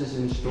while this is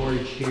in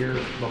storage here,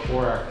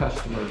 before our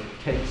customer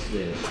takes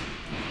this,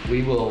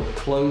 we will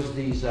close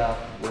these up.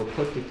 We'll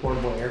put the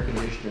portable air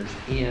conditioners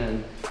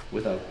in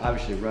with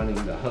obviously running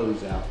the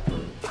hose out for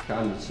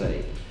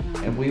condensate.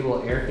 And we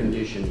will air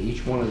condition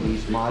each one of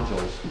these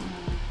modules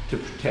to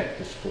protect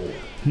this floor.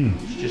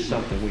 It's just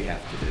something we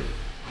have to do.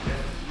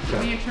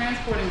 When you're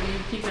transporting, do you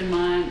keep in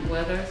mind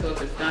weather? So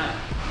if it's not,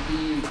 do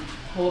you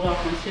hold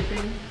off on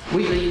shipping? So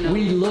you know-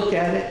 We look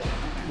at it.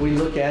 We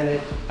look at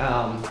it.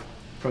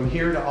 From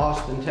here to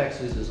Austin,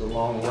 Texas is a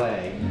long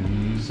way,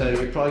 so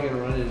you're probably going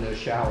to run into a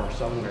shower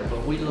somewhere.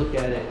 But we look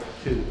at it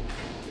too,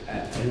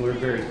 and we're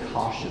very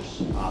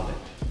cautious of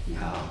it.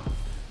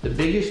 The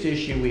biggest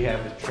issue we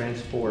have with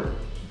transport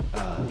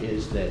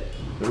is that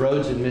the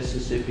roads in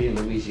Mississippi and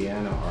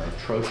Louisiana are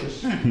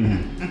atrocious,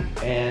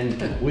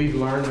 and we've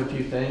learned a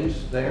few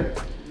things there.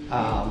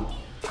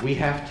 We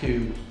have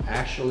to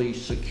actually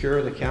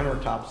secure the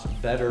countertops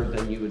better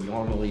than you would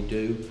normally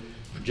do,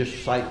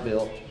 just site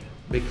built,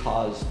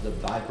 because the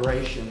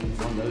vibration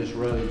on those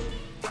roads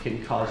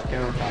can cause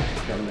countertops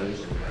to become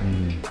loose.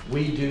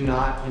 We do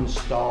not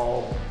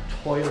install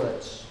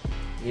toilets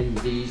in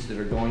these that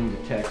are going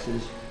to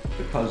Texas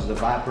because the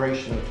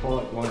vibration of the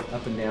toilet going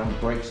up and down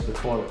breaks the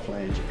toilet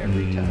flange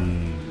every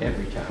time,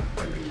 every time,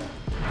 every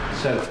time.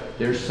 So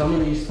there's some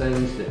of these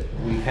things that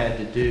we've had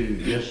to do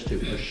just to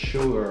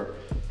assure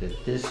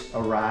that this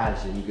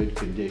arrives in good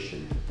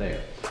condition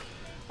there.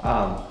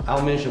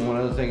 I'll mention one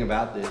other thing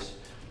about this.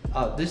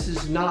 This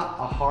is not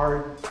a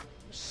hard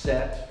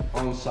set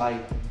on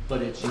site,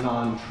 but it's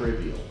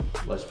non-trivial.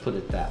 Let's put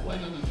it that way.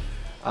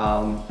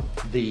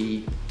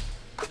 The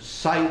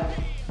site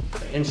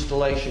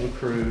installation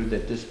crew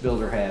that this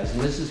builder has,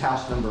 and this is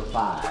house number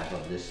 5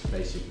 of this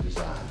basic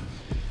design.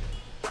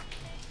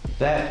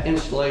 That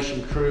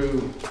installation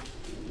crew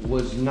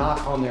was not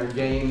on their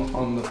game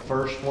on the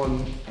first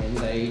one, and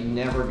they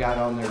never got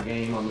on their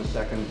game on the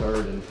second,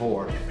 third, and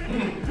fourth.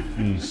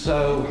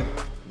 So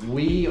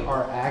we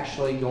are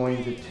actually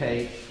going to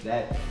take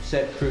that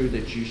set crew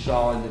that you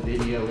saw in the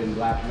video in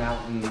Black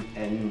Mountain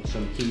and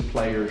some key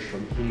players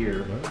from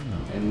here,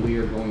 and we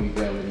are going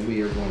to go and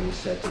we are going to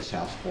set this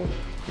house for them.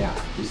 Now,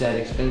 is that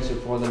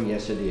expensive for them?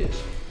 Yes, it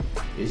is.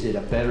 Is it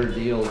a better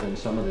deal than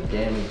some of the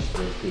damage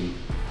that the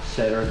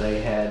setter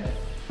they had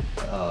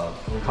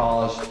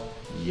caused?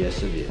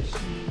 Yes, it is.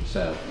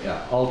 So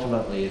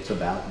ultimately, it's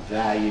about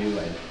value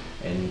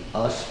and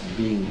us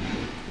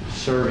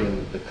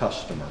serving the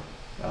customer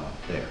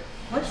there.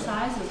 What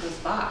size is this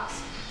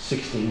box?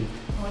 16.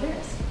 Oh, it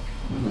is.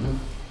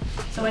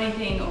 So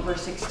anything over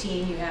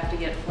 16, you have to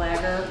get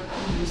flagger,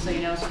 just so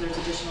you know, so there's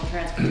additional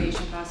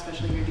transportation costs,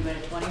 especially if you're doing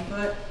a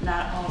 20-foot.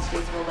 Not all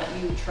states will let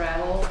you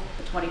travel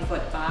a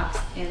 20-foot box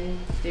in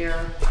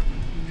their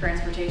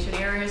transportation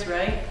areas,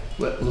 right?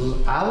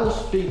 Well, I will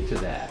speak to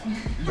that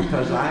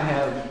because I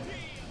have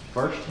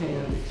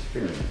first-hand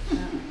experience.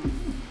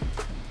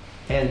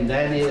 And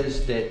that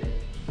is that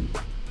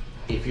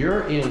if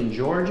you're in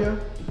Georgia,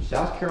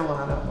 South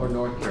Carolina, or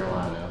North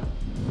Carolina,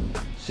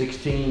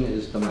 16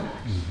 is the max.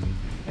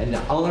 And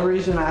the only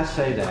reason I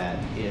say that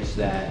is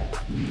that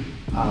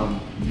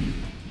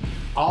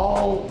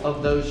all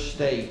of those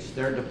states,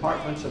 their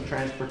departments of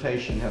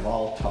transportation have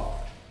all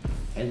talked.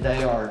 And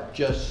they are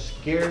just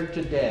scared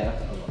to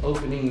death of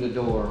opening the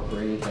door for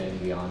anything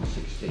beyond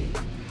 16.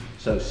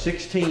 So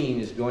 16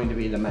 is going to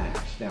be the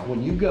max. Now,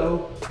 when you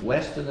go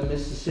west of the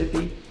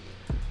Mississippi,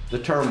 the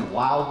term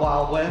Wild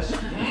Wild West,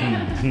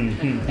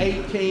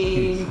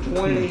 18,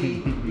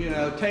 20,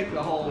 take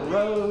the whole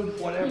road,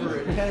 whatever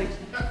it takes.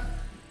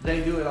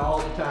 They do it all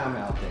the time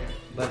out there.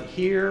 But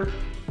here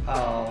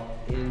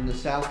in the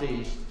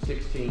Southeast,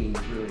 16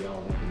 is really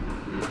all they can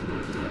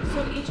do. So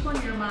each one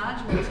of your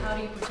modules, how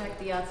do you protect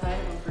the outside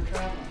of them for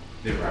traveling?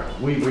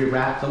 We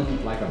wrap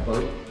them like a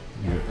boat.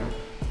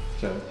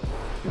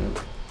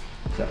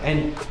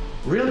 And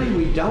really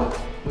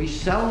we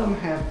seldom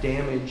have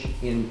damage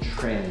in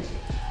transit.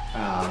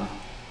 I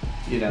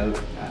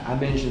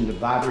mentioned the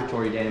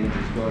vibratory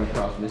damages going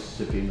across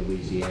Mississippi and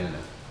Louisiana,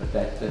 but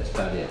that's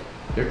about it.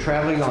 They're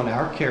traveling on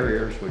our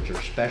carriers, which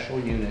are special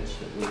units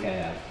that we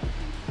have,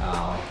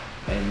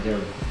 and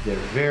they're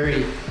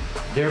very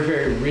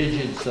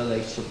rigid, so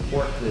they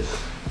support this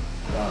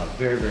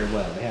very, very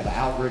well. They have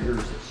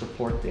outriggers that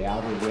support the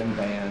outer rim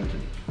band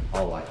and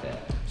all like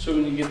that. So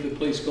when you get the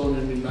place going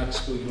in New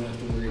Mexico, you don't have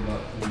to worry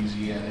about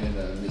Louisiana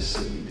and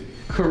Mississippi, do you?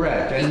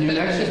 Correct, and New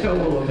Mexico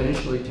will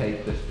eventually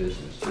take this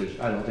business.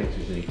 I don't think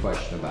there's any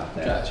question about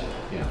that. Gotcha.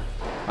 Yeah.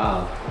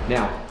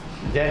 Now,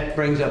 that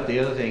brings up the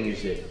other thing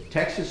is that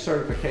Texas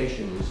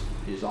certification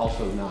is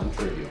also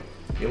non-trivial.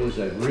 It was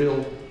a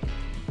real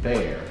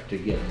bear to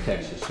get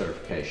Texas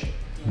certification.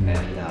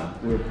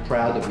 And we're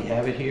proud that we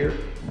have it here,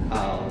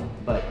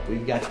 but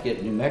we've got to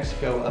get New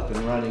Mexico up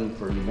and running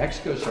for New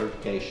Mexico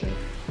certification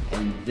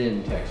and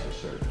then Texas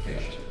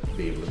certification to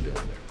be able to build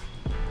there.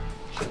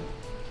 So,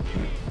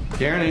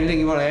 Darren, anything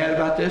you want to add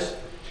about this?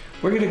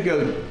 We're going to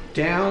go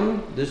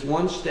down this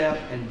one step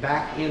and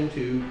back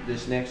into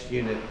this next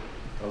unit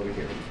over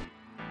here.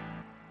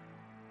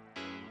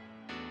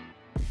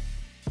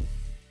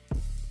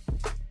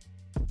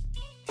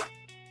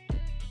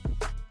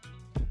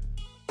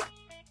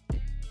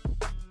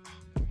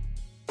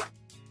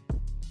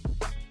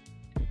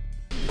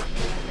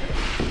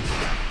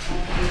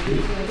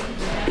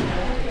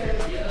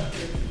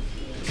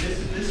 This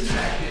is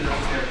actually an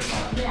upstairs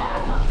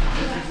spot.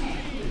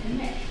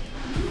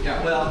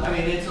 Yeah, well, I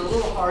mean, it's a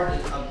little hard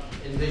to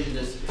envision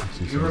this.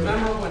 You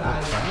remember when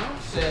I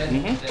said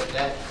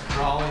that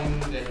drawing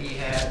that he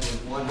had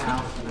was one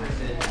house, and I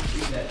said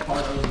that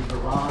part of the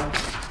garage?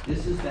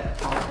 This is that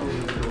part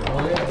of the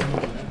garage.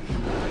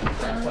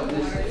 That's what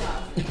this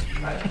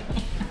is. Right?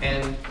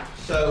 And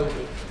so,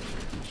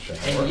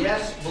 and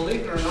yes,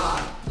 believe it or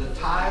not, the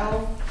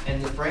tile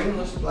and the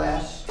frameless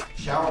glass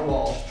shower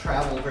walls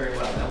travel very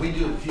well. Now, we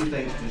do a few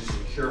things to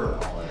secure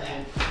all of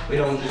that. We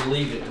don't just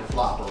leave it to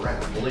flop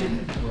around, believe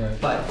me.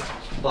 Right.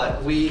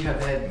 But we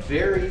have had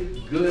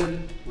very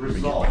good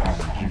results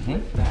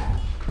with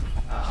that.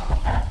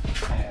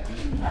 And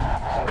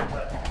so,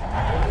 but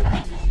I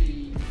wanted to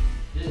see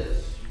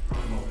this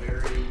from a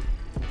very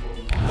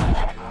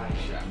high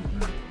shot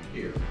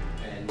here.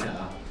 And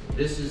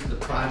this is the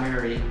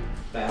primary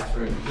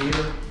bathroom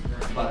here,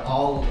 but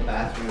all of the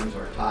bathrooms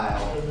are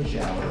tile,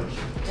 showers,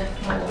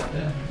 all of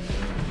that.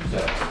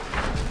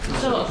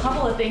 So a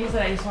couple of things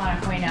that I just want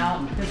to point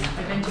out, because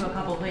I've been to a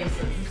couple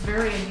places. It's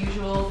very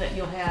unusual that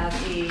you'll have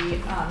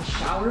a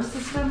shower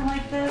system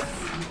like this.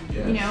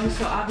 Yes.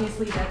 So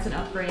obviously that's an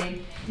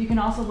upgrade. You can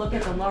also look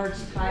at the large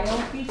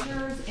tile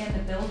features and the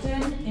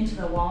built-in into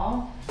the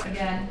wall.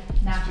 Again,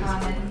 not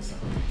common.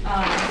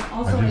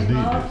 Also, I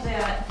love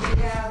that you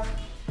have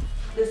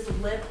this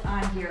lip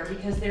on here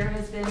because there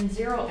has been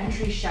 0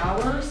 entry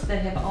showers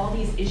that have all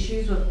these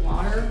issues with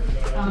water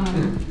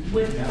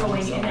with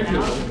going in and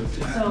out.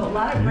 So a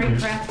lot of great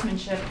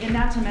craftsmanship, and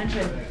not to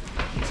mention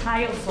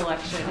tile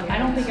selection. I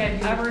don't think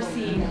I've ever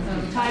seen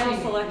tile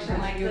selection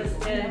like this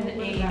in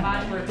a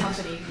modular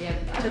company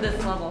to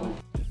this level.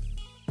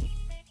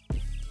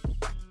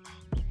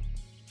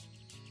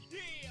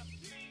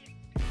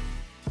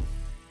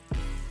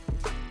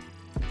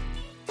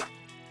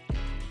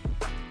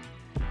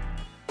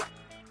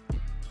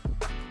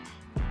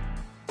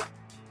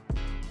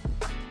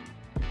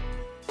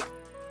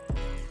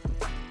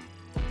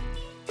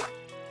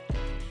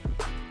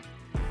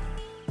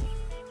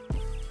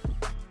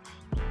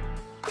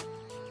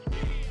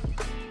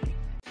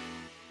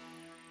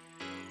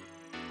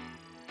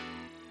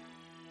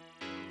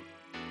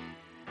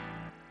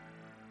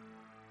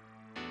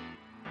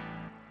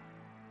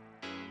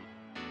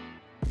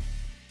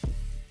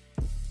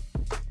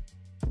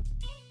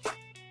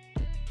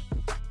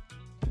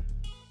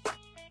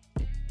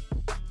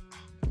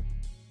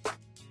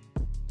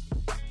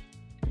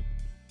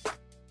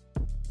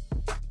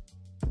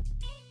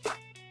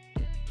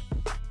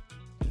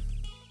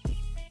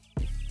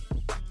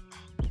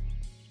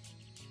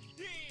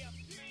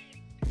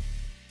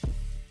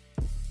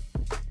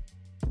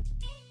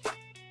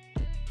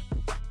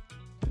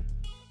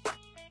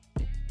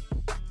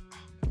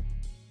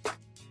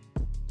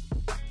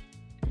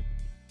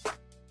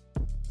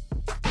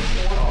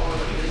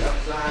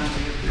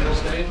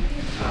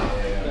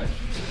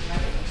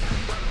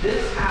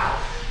 This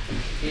house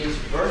is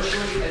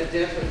virtually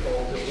identical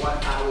to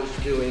what I was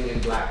doing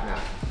in Black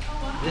Mountain.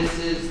 This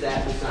is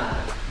that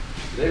design.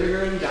 Living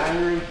room,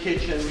 dining room,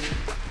 kitchen,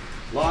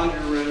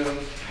 laundry room,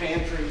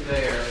 pantry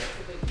there,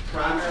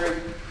 primary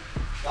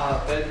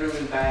bedroom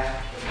and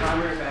bath. The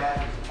primary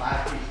bath is a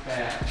 5-piece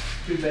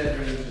bath, 2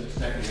 bedrooms and a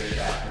secondary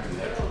bathroom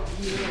there.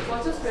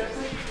 What's this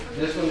bedroom?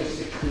 This one is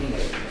 16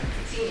 acres.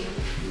 16.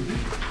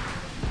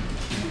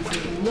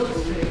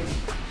 Looks big.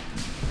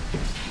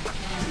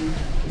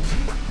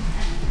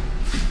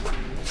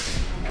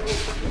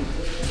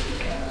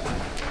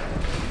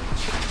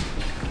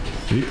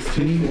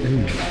 16 acres.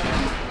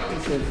 He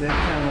says that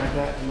time I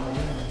got in my room.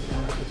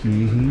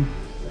 Mm-hmm.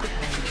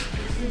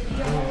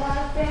 A lot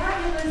of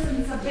fabulous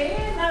in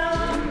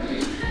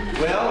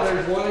Savannah. Well,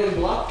 there's one in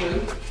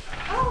Bluffton.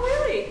 Oh,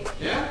 really?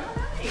 Yeah. Oh,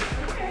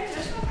 nice. Okay,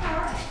 that's not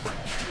far.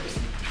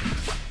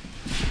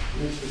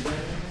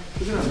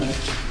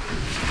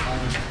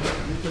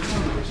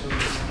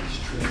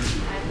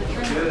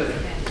 Good.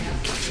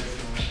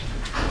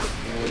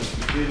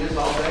 Do this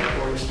all day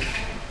for you.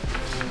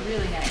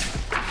 Really nice.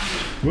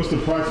 What's the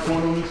price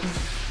point on this one?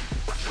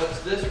 What's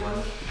this one?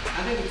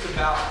 I think it's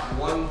about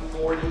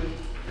 $140.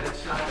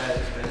 It's not that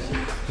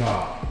expensive.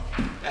 God.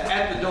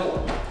 At the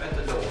door. At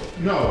the door.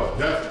 No,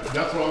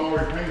 that's what I'm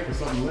already paying for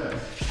something less.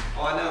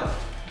 Oh, I know.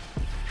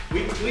 We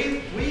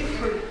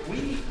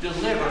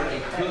deliver a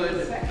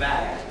good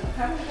bag.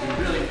 We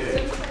really do.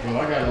 Well, I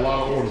got a lot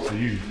of orders for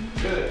you.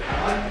 Good. I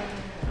like it.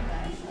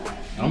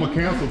 I'm gonna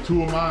cancel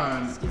 2 of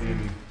mine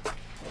and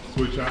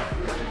switch out.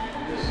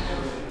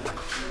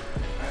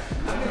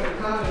 I'm going to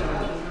comment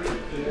on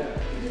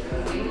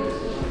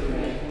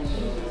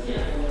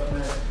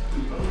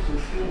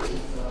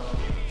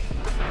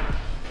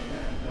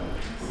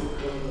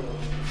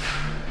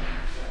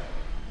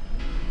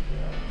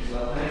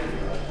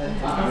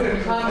I'm going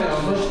to comment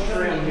on this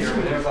trim here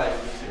with everybody.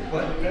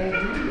 What?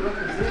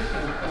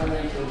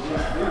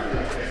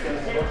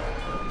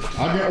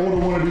 I can order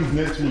one of these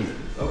next week.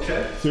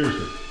 Okay.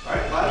 Seriously. All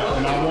right.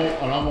 And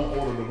I won't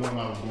order the one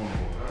I was going to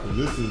order. Cause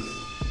this is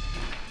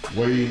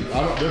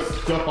there's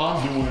stuff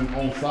I'm doing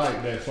on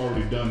site that's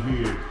already done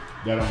here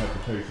that I don't have to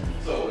pay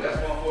someone. So that's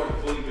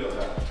 140 fully built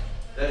out.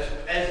 That's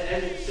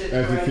as it sits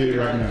As it sits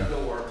right now. The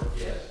door.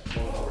 Yes.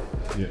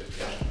 140. Yeah.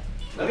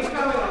 Let me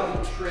comment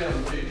on the trim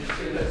too.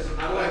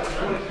 I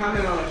want to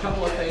comment on a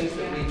couple of things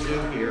that we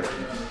do here.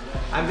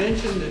 I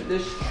mentioned that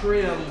this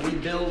trim we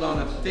build on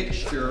a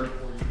fixture,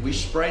 we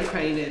spray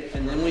paint it,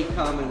 and then we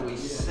come and we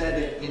set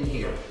it in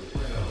here.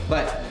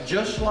 But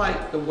just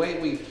like the way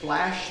we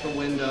flash the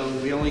window,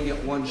 we only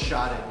get one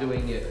shot at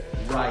doing it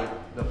right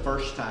the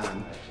first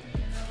time.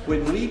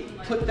 When we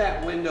put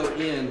that window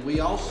in, we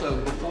also,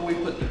 before we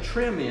put the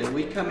trim in,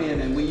 we come in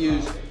and we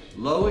use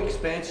low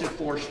expansive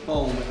force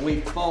foam, and we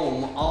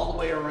foam all the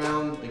way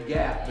around the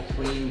gap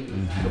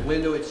between the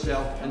window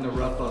itself and the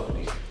rough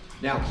opening.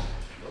 Now,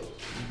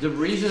 the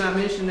reason I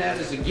mention that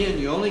is, again,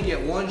 you only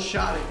get one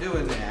shot at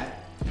doing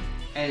that,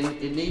 and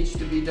it needs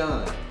to be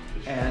done.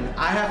 And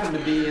I happen to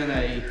be in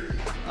a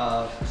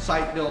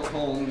site-built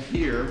home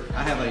here.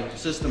 I have a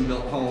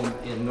system-built home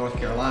in North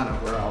Carolina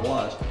where I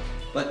was.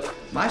 But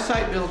my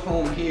site-built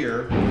home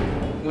here,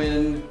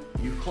 when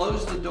you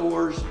close the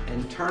doors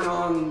and turn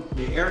on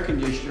the air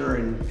conditioner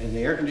and the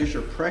air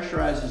conditioner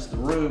pressurizes the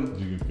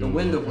room, the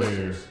window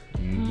whistles,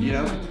 you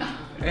know?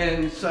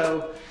 And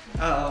so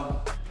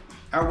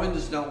our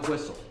windows don't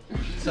whistle.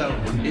 So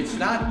it's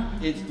not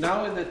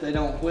only that they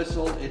don't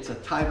whistle, it's a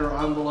tighter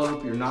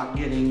envelope. You're not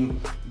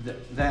getting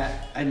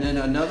and then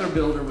another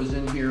builder was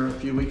in here a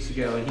few weeks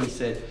ago and he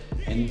said,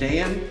 and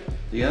Dan,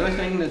 the other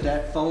thing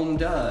that foam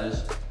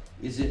does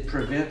is it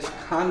prevents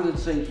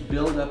condensate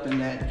buildup in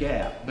that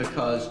gap,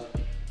 because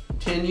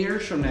 10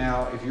 years from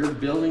now, if you're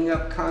building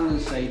up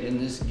condensate in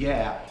this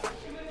gap,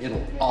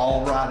 it'll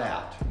all rot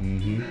out.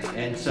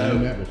 And so,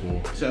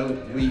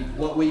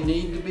 what we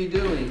need to be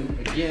doing,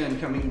 again,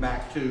 coming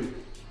back to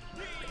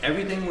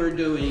everything we're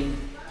doing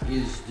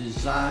is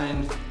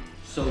designed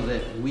so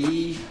that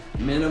we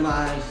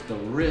minimize the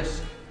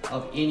risk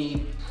of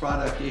any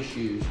product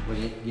issues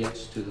when it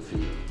gets to the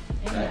field.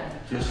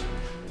 That just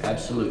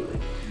absolutely.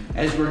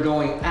 As we're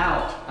going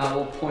out, I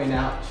will point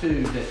out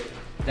too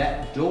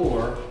that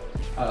door,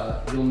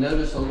 you'll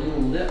notice a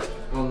little lip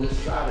on this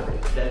side of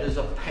it. That is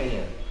a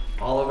pan.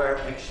 All of our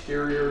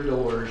exterior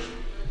doors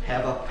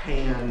have a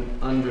pan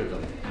under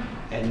them.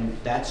 And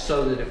that's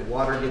so that if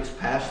water gets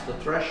past the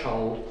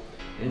threshold,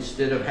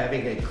 instead of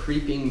having a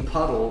creeping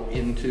puddle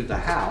into the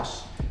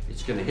house,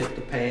 it's going to hit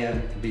the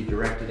pan, be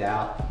directed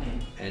out,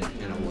 and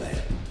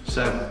away.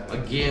 So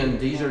again,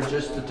 these are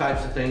just the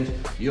types of things,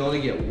 you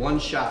only get one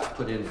shot to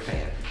put in the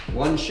pan,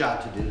 one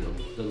shot to do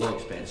the low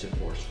expansive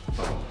force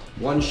foam,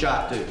 one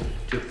shot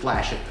to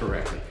flash it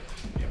correctly.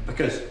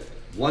 Because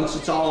once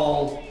it's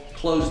all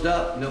closed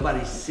up,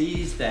 nobody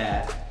sees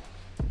that,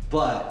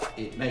 but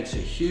it makes a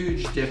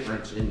huge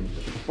difference in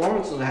the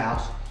performance of the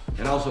house.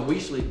 And also we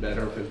sleep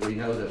better because we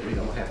know that we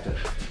don't have to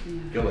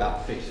go out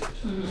and fix it.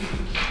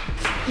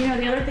 You know,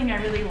 the other thing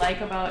I really like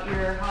about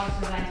your house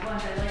design, one,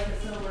 I like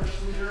the silver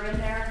fluter in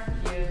there,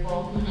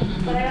 beautiful.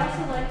 But I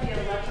also like the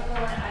electrical,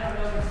 and I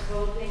don't know if it's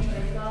both things, but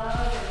I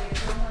love that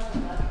there's so much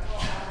electrical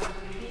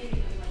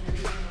opportunity, because when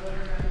you're doing the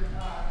living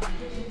room,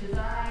 kitchen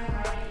design,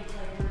 right, it's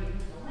like where you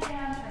use the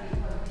lamps, how you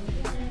plug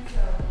things in,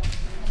 so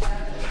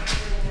that's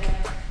really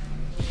nice.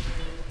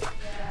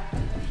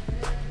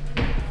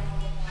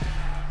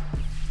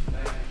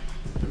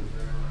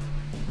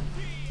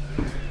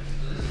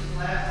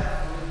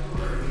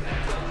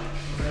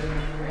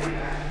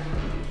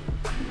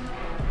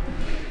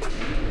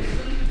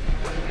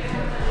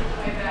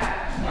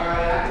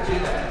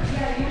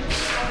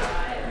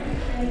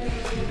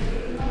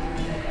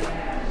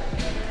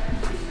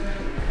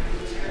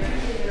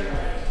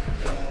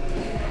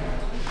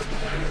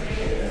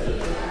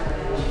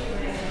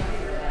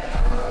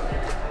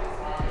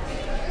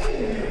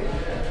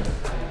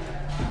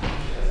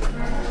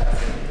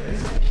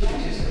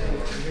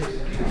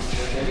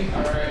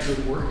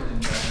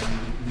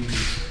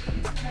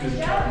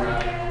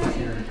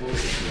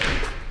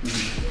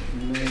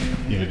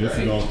 Yeah, this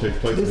is gonna take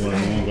place one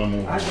of the ones I'm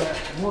over. I got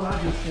one.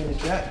 I just finished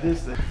that.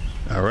 This.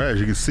 All right, as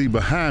you can see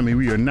behind me,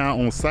 we are now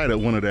on site at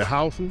one of their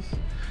houses,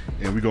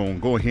 and we're gonna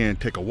go ahead and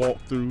take a walk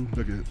through.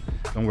 Look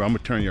at, don't worry, I'm gonna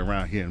turn you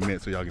around here in a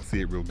minute so y'all can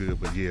see it real good.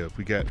 But yeah,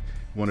 we got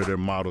one of their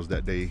models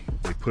that they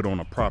put on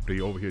a property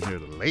over here near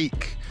the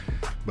lake.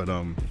 But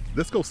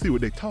let's go see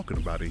what they're talking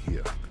about in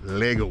here.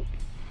 Lego.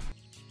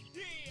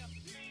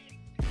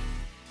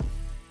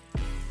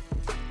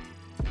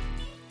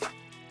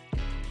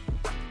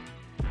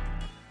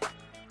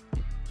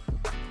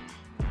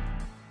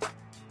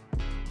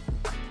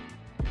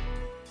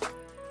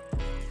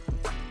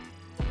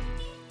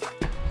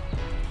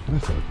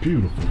 That's a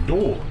beautiful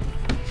door.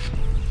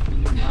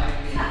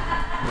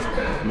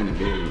 How many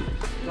bedrooms?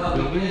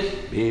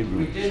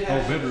 We did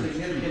have some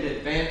significant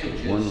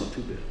advantages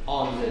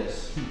on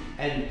this.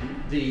 And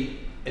the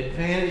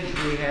advantage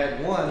we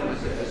had, one,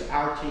 was it was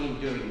our team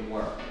doing the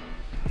work.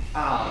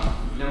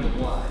 Number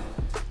one.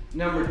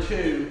 Number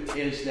two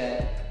is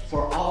that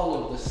for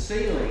all of the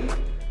ceiling,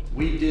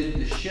 we did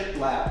the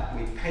shiplap,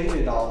 we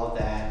painted all of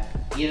that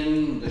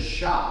in the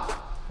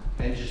shop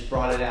and just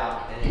brought it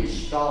out and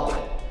installed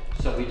it.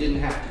 So we didn't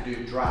have to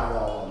do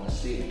drywall on the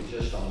ceiling,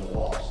 just on the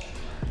walls.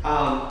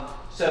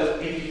 So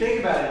if you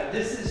think about it,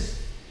 this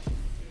is,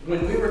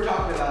 when we were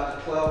talking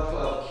about the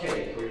 12-12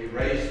 cake, where you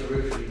raise the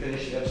roof and you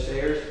finish it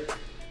upstairs,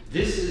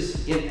 this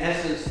is in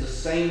essence the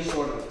same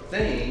sort of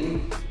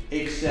thing,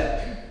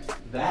 except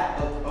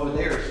that over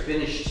there is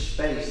finished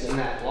space in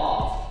that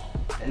loft,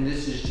 and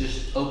this is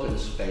just open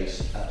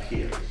space up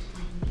here.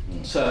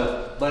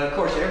 So, but of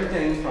course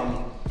everything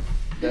from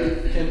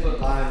the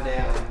 10-foot line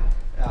down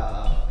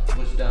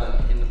was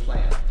done in the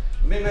plan.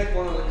 Let me make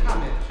one other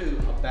comment too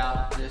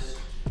about this.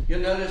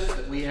 You'll notice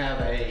that we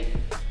have a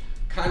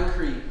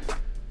concrete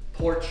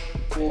porch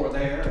floor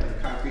there and a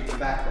concrete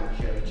background if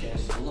you have a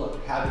chance to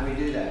look. How did we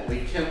do that?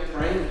 We temp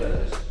framed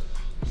those,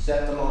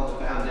 set them on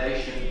the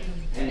foundation,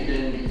 and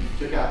then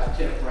took out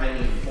the temp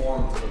framing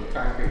form for the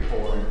concrete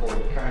pour and poured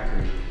the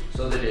concrete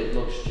so that it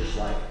looks just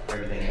like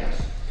everything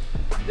else.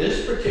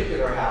 This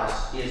particular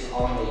house is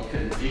on a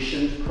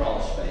conditioned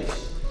crawl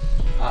space,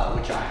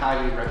 which I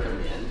highly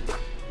recommend.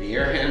 The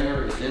air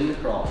handler is in the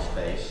crawl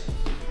space,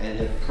 and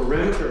the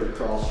perimeter of the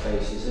crawl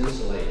space is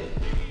insulated.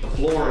 The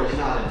floor is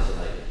not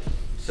insulated.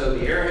 So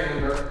the air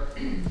handler,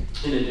 in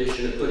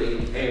addition to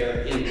putting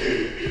air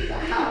into the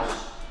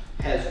house,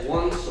 has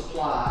one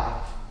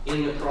supply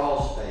in the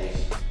crawl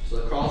space. So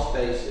the crawl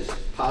space is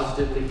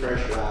positively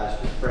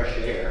pressurized with fresh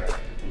air.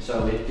 And And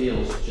so it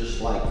feels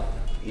just like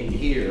in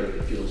here,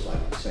 it feels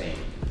like the same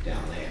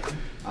down there.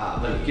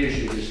 But it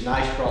gives you this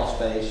nice crawl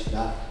space,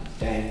 not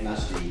dank,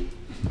 musty,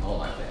 all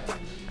like that.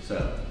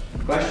 So,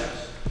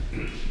 questions?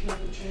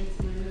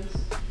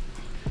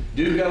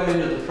 Do go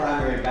into the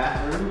primary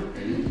bathroom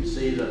and you can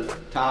see the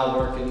tile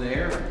work in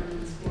there.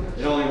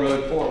 It only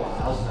rode 4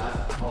 miles,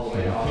 not all the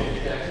way off.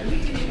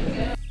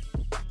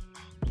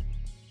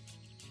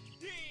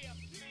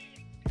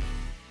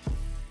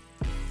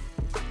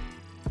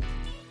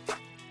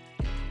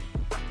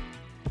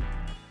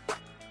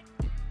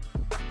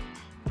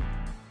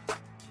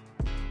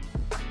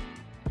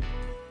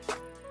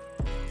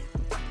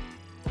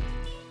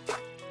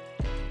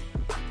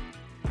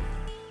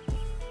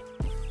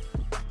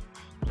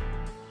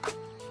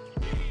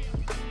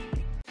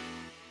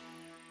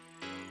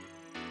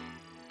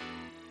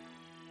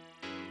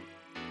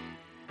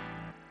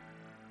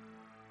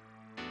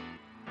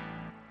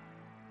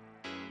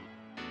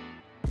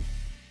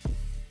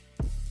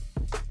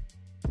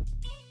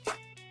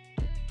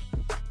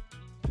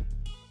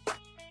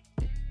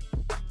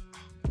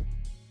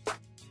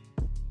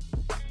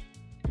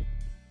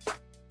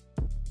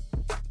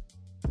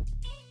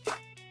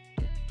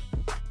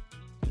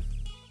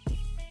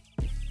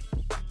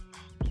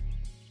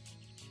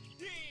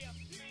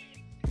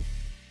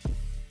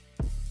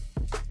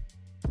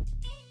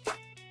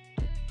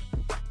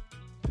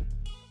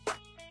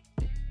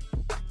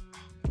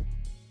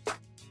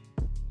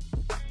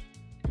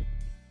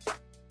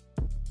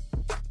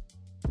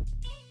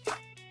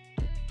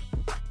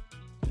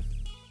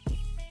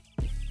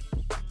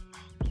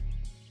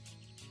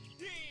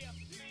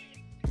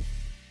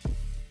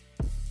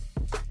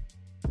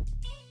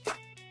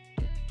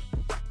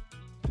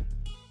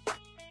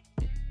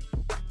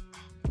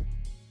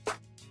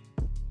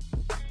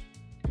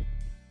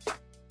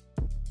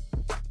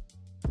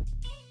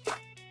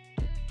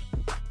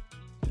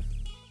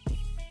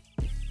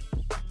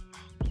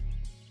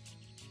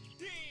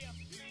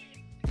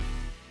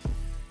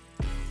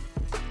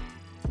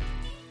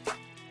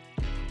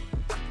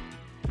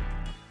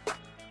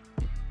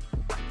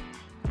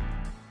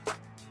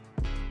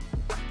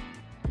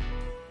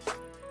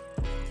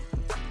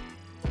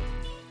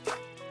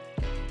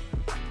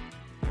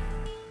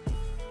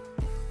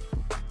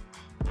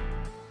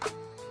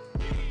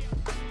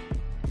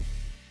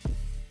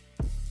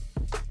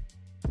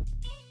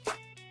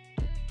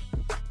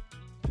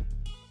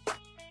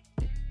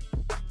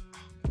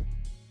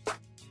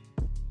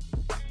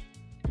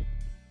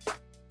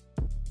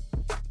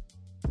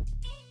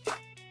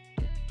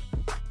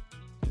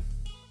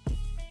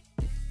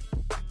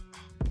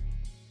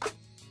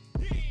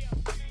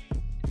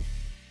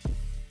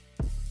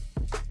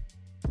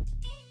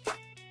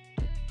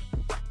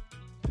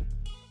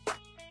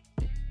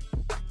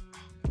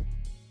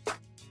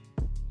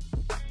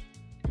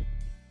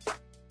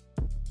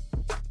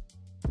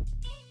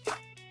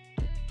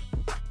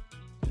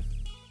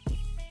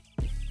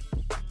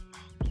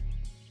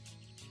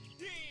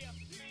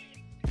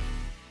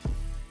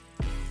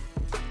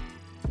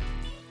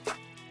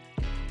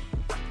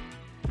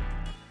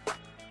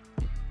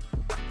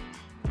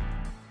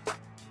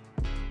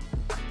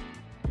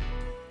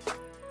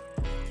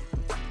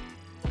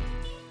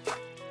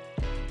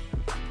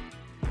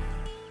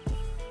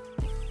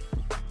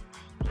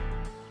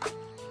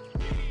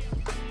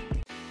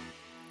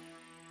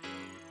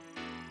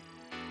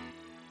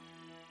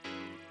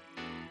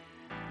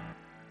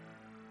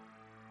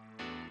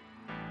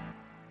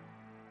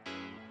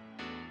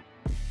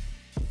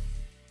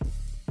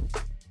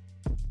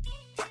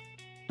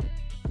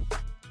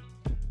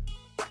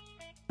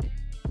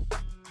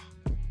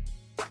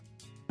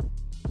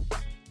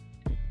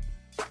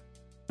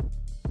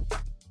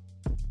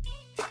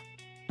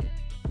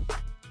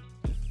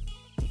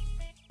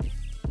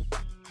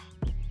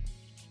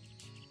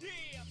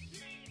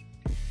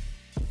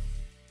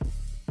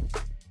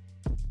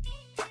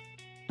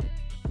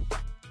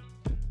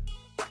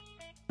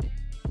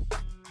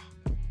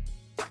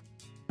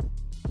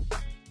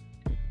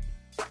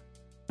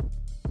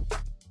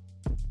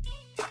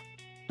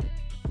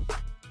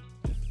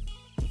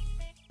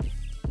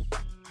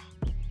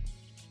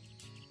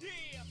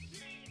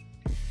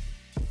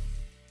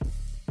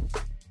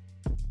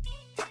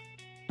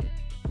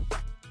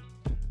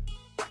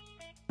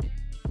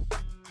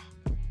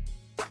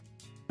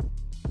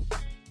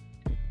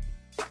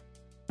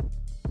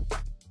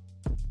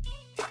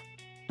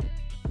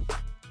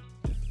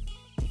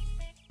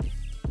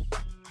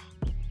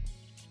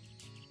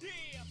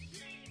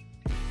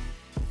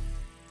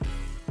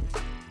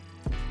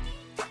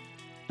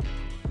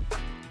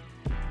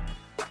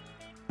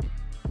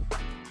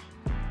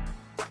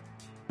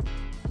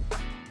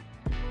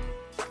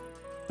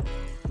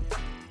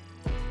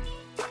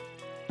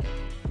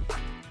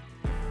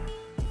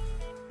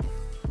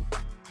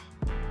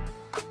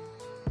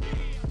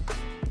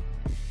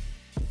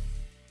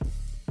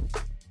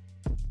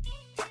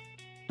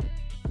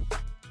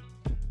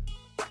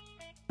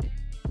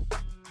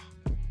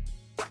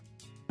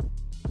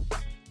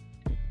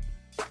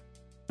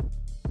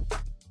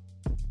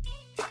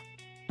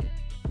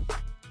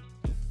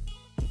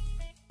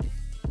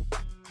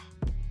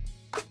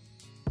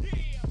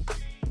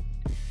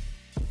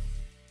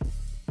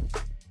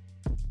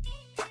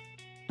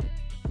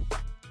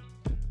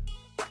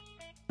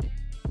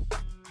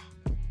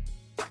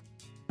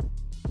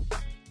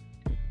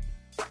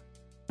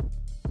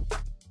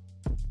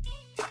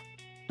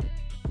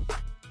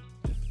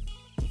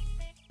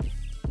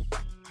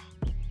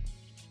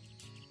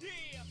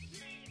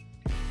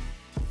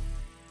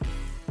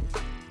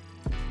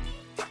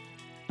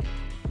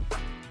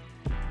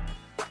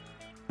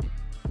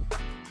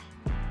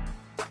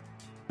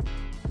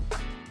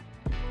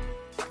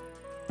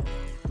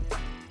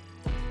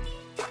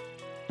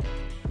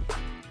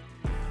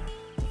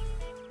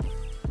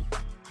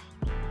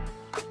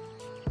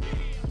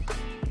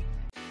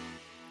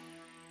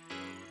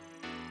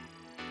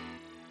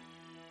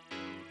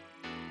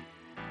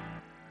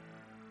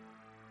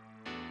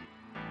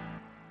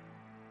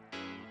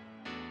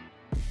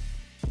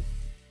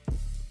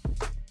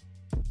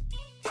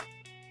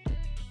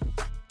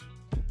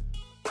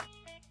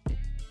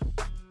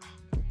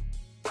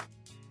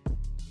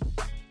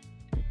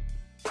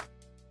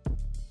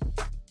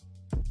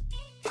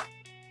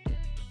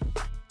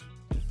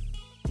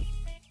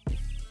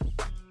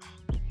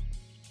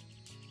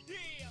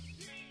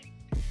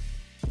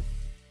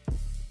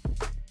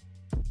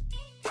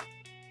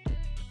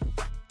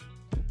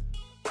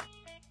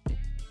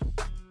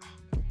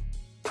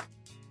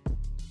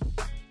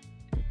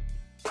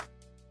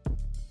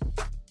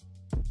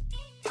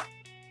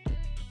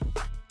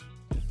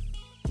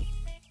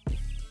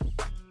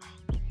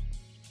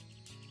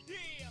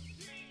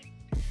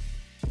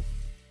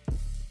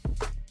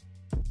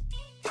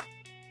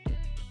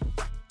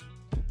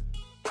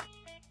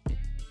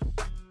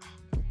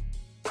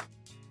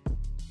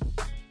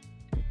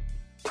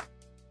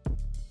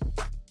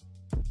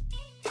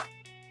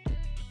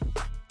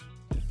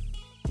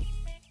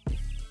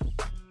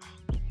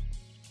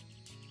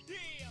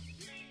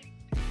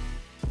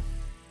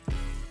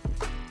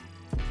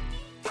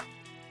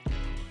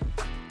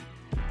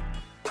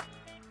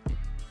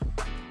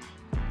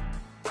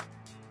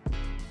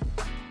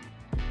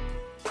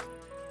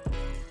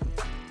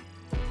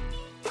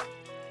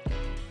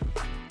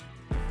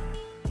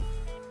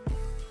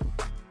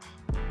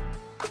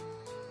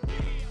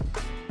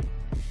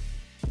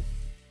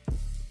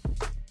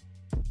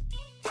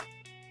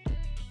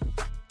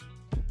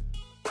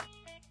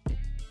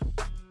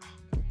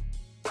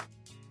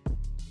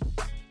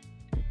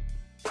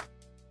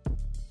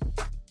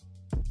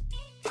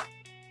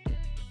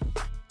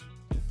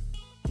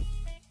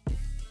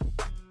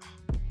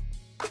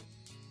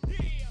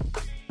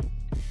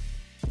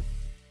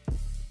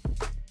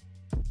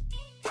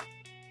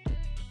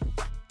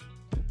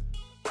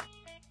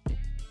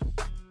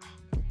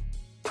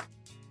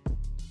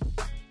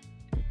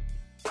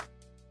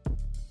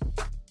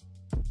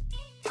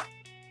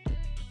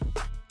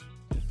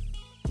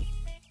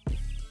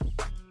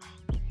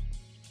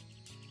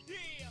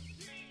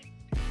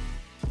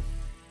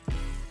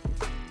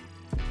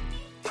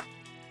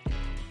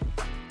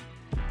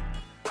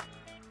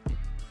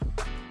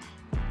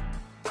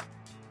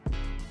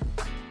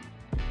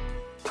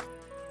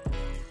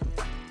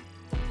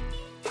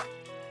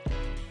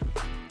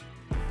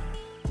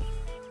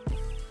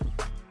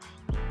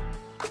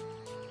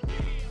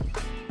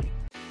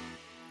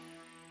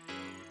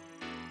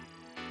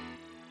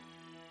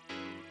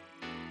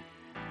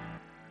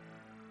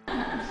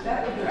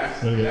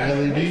 Look at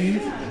the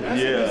LEDs.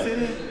 Yeah.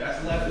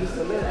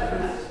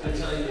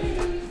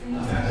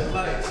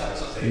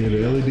 Yeah, the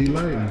LED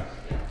lighting.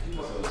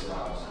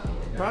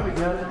 Probably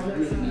got it.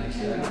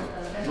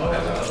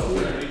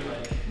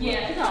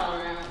 Yeah, it's all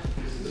around.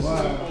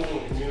 Wow.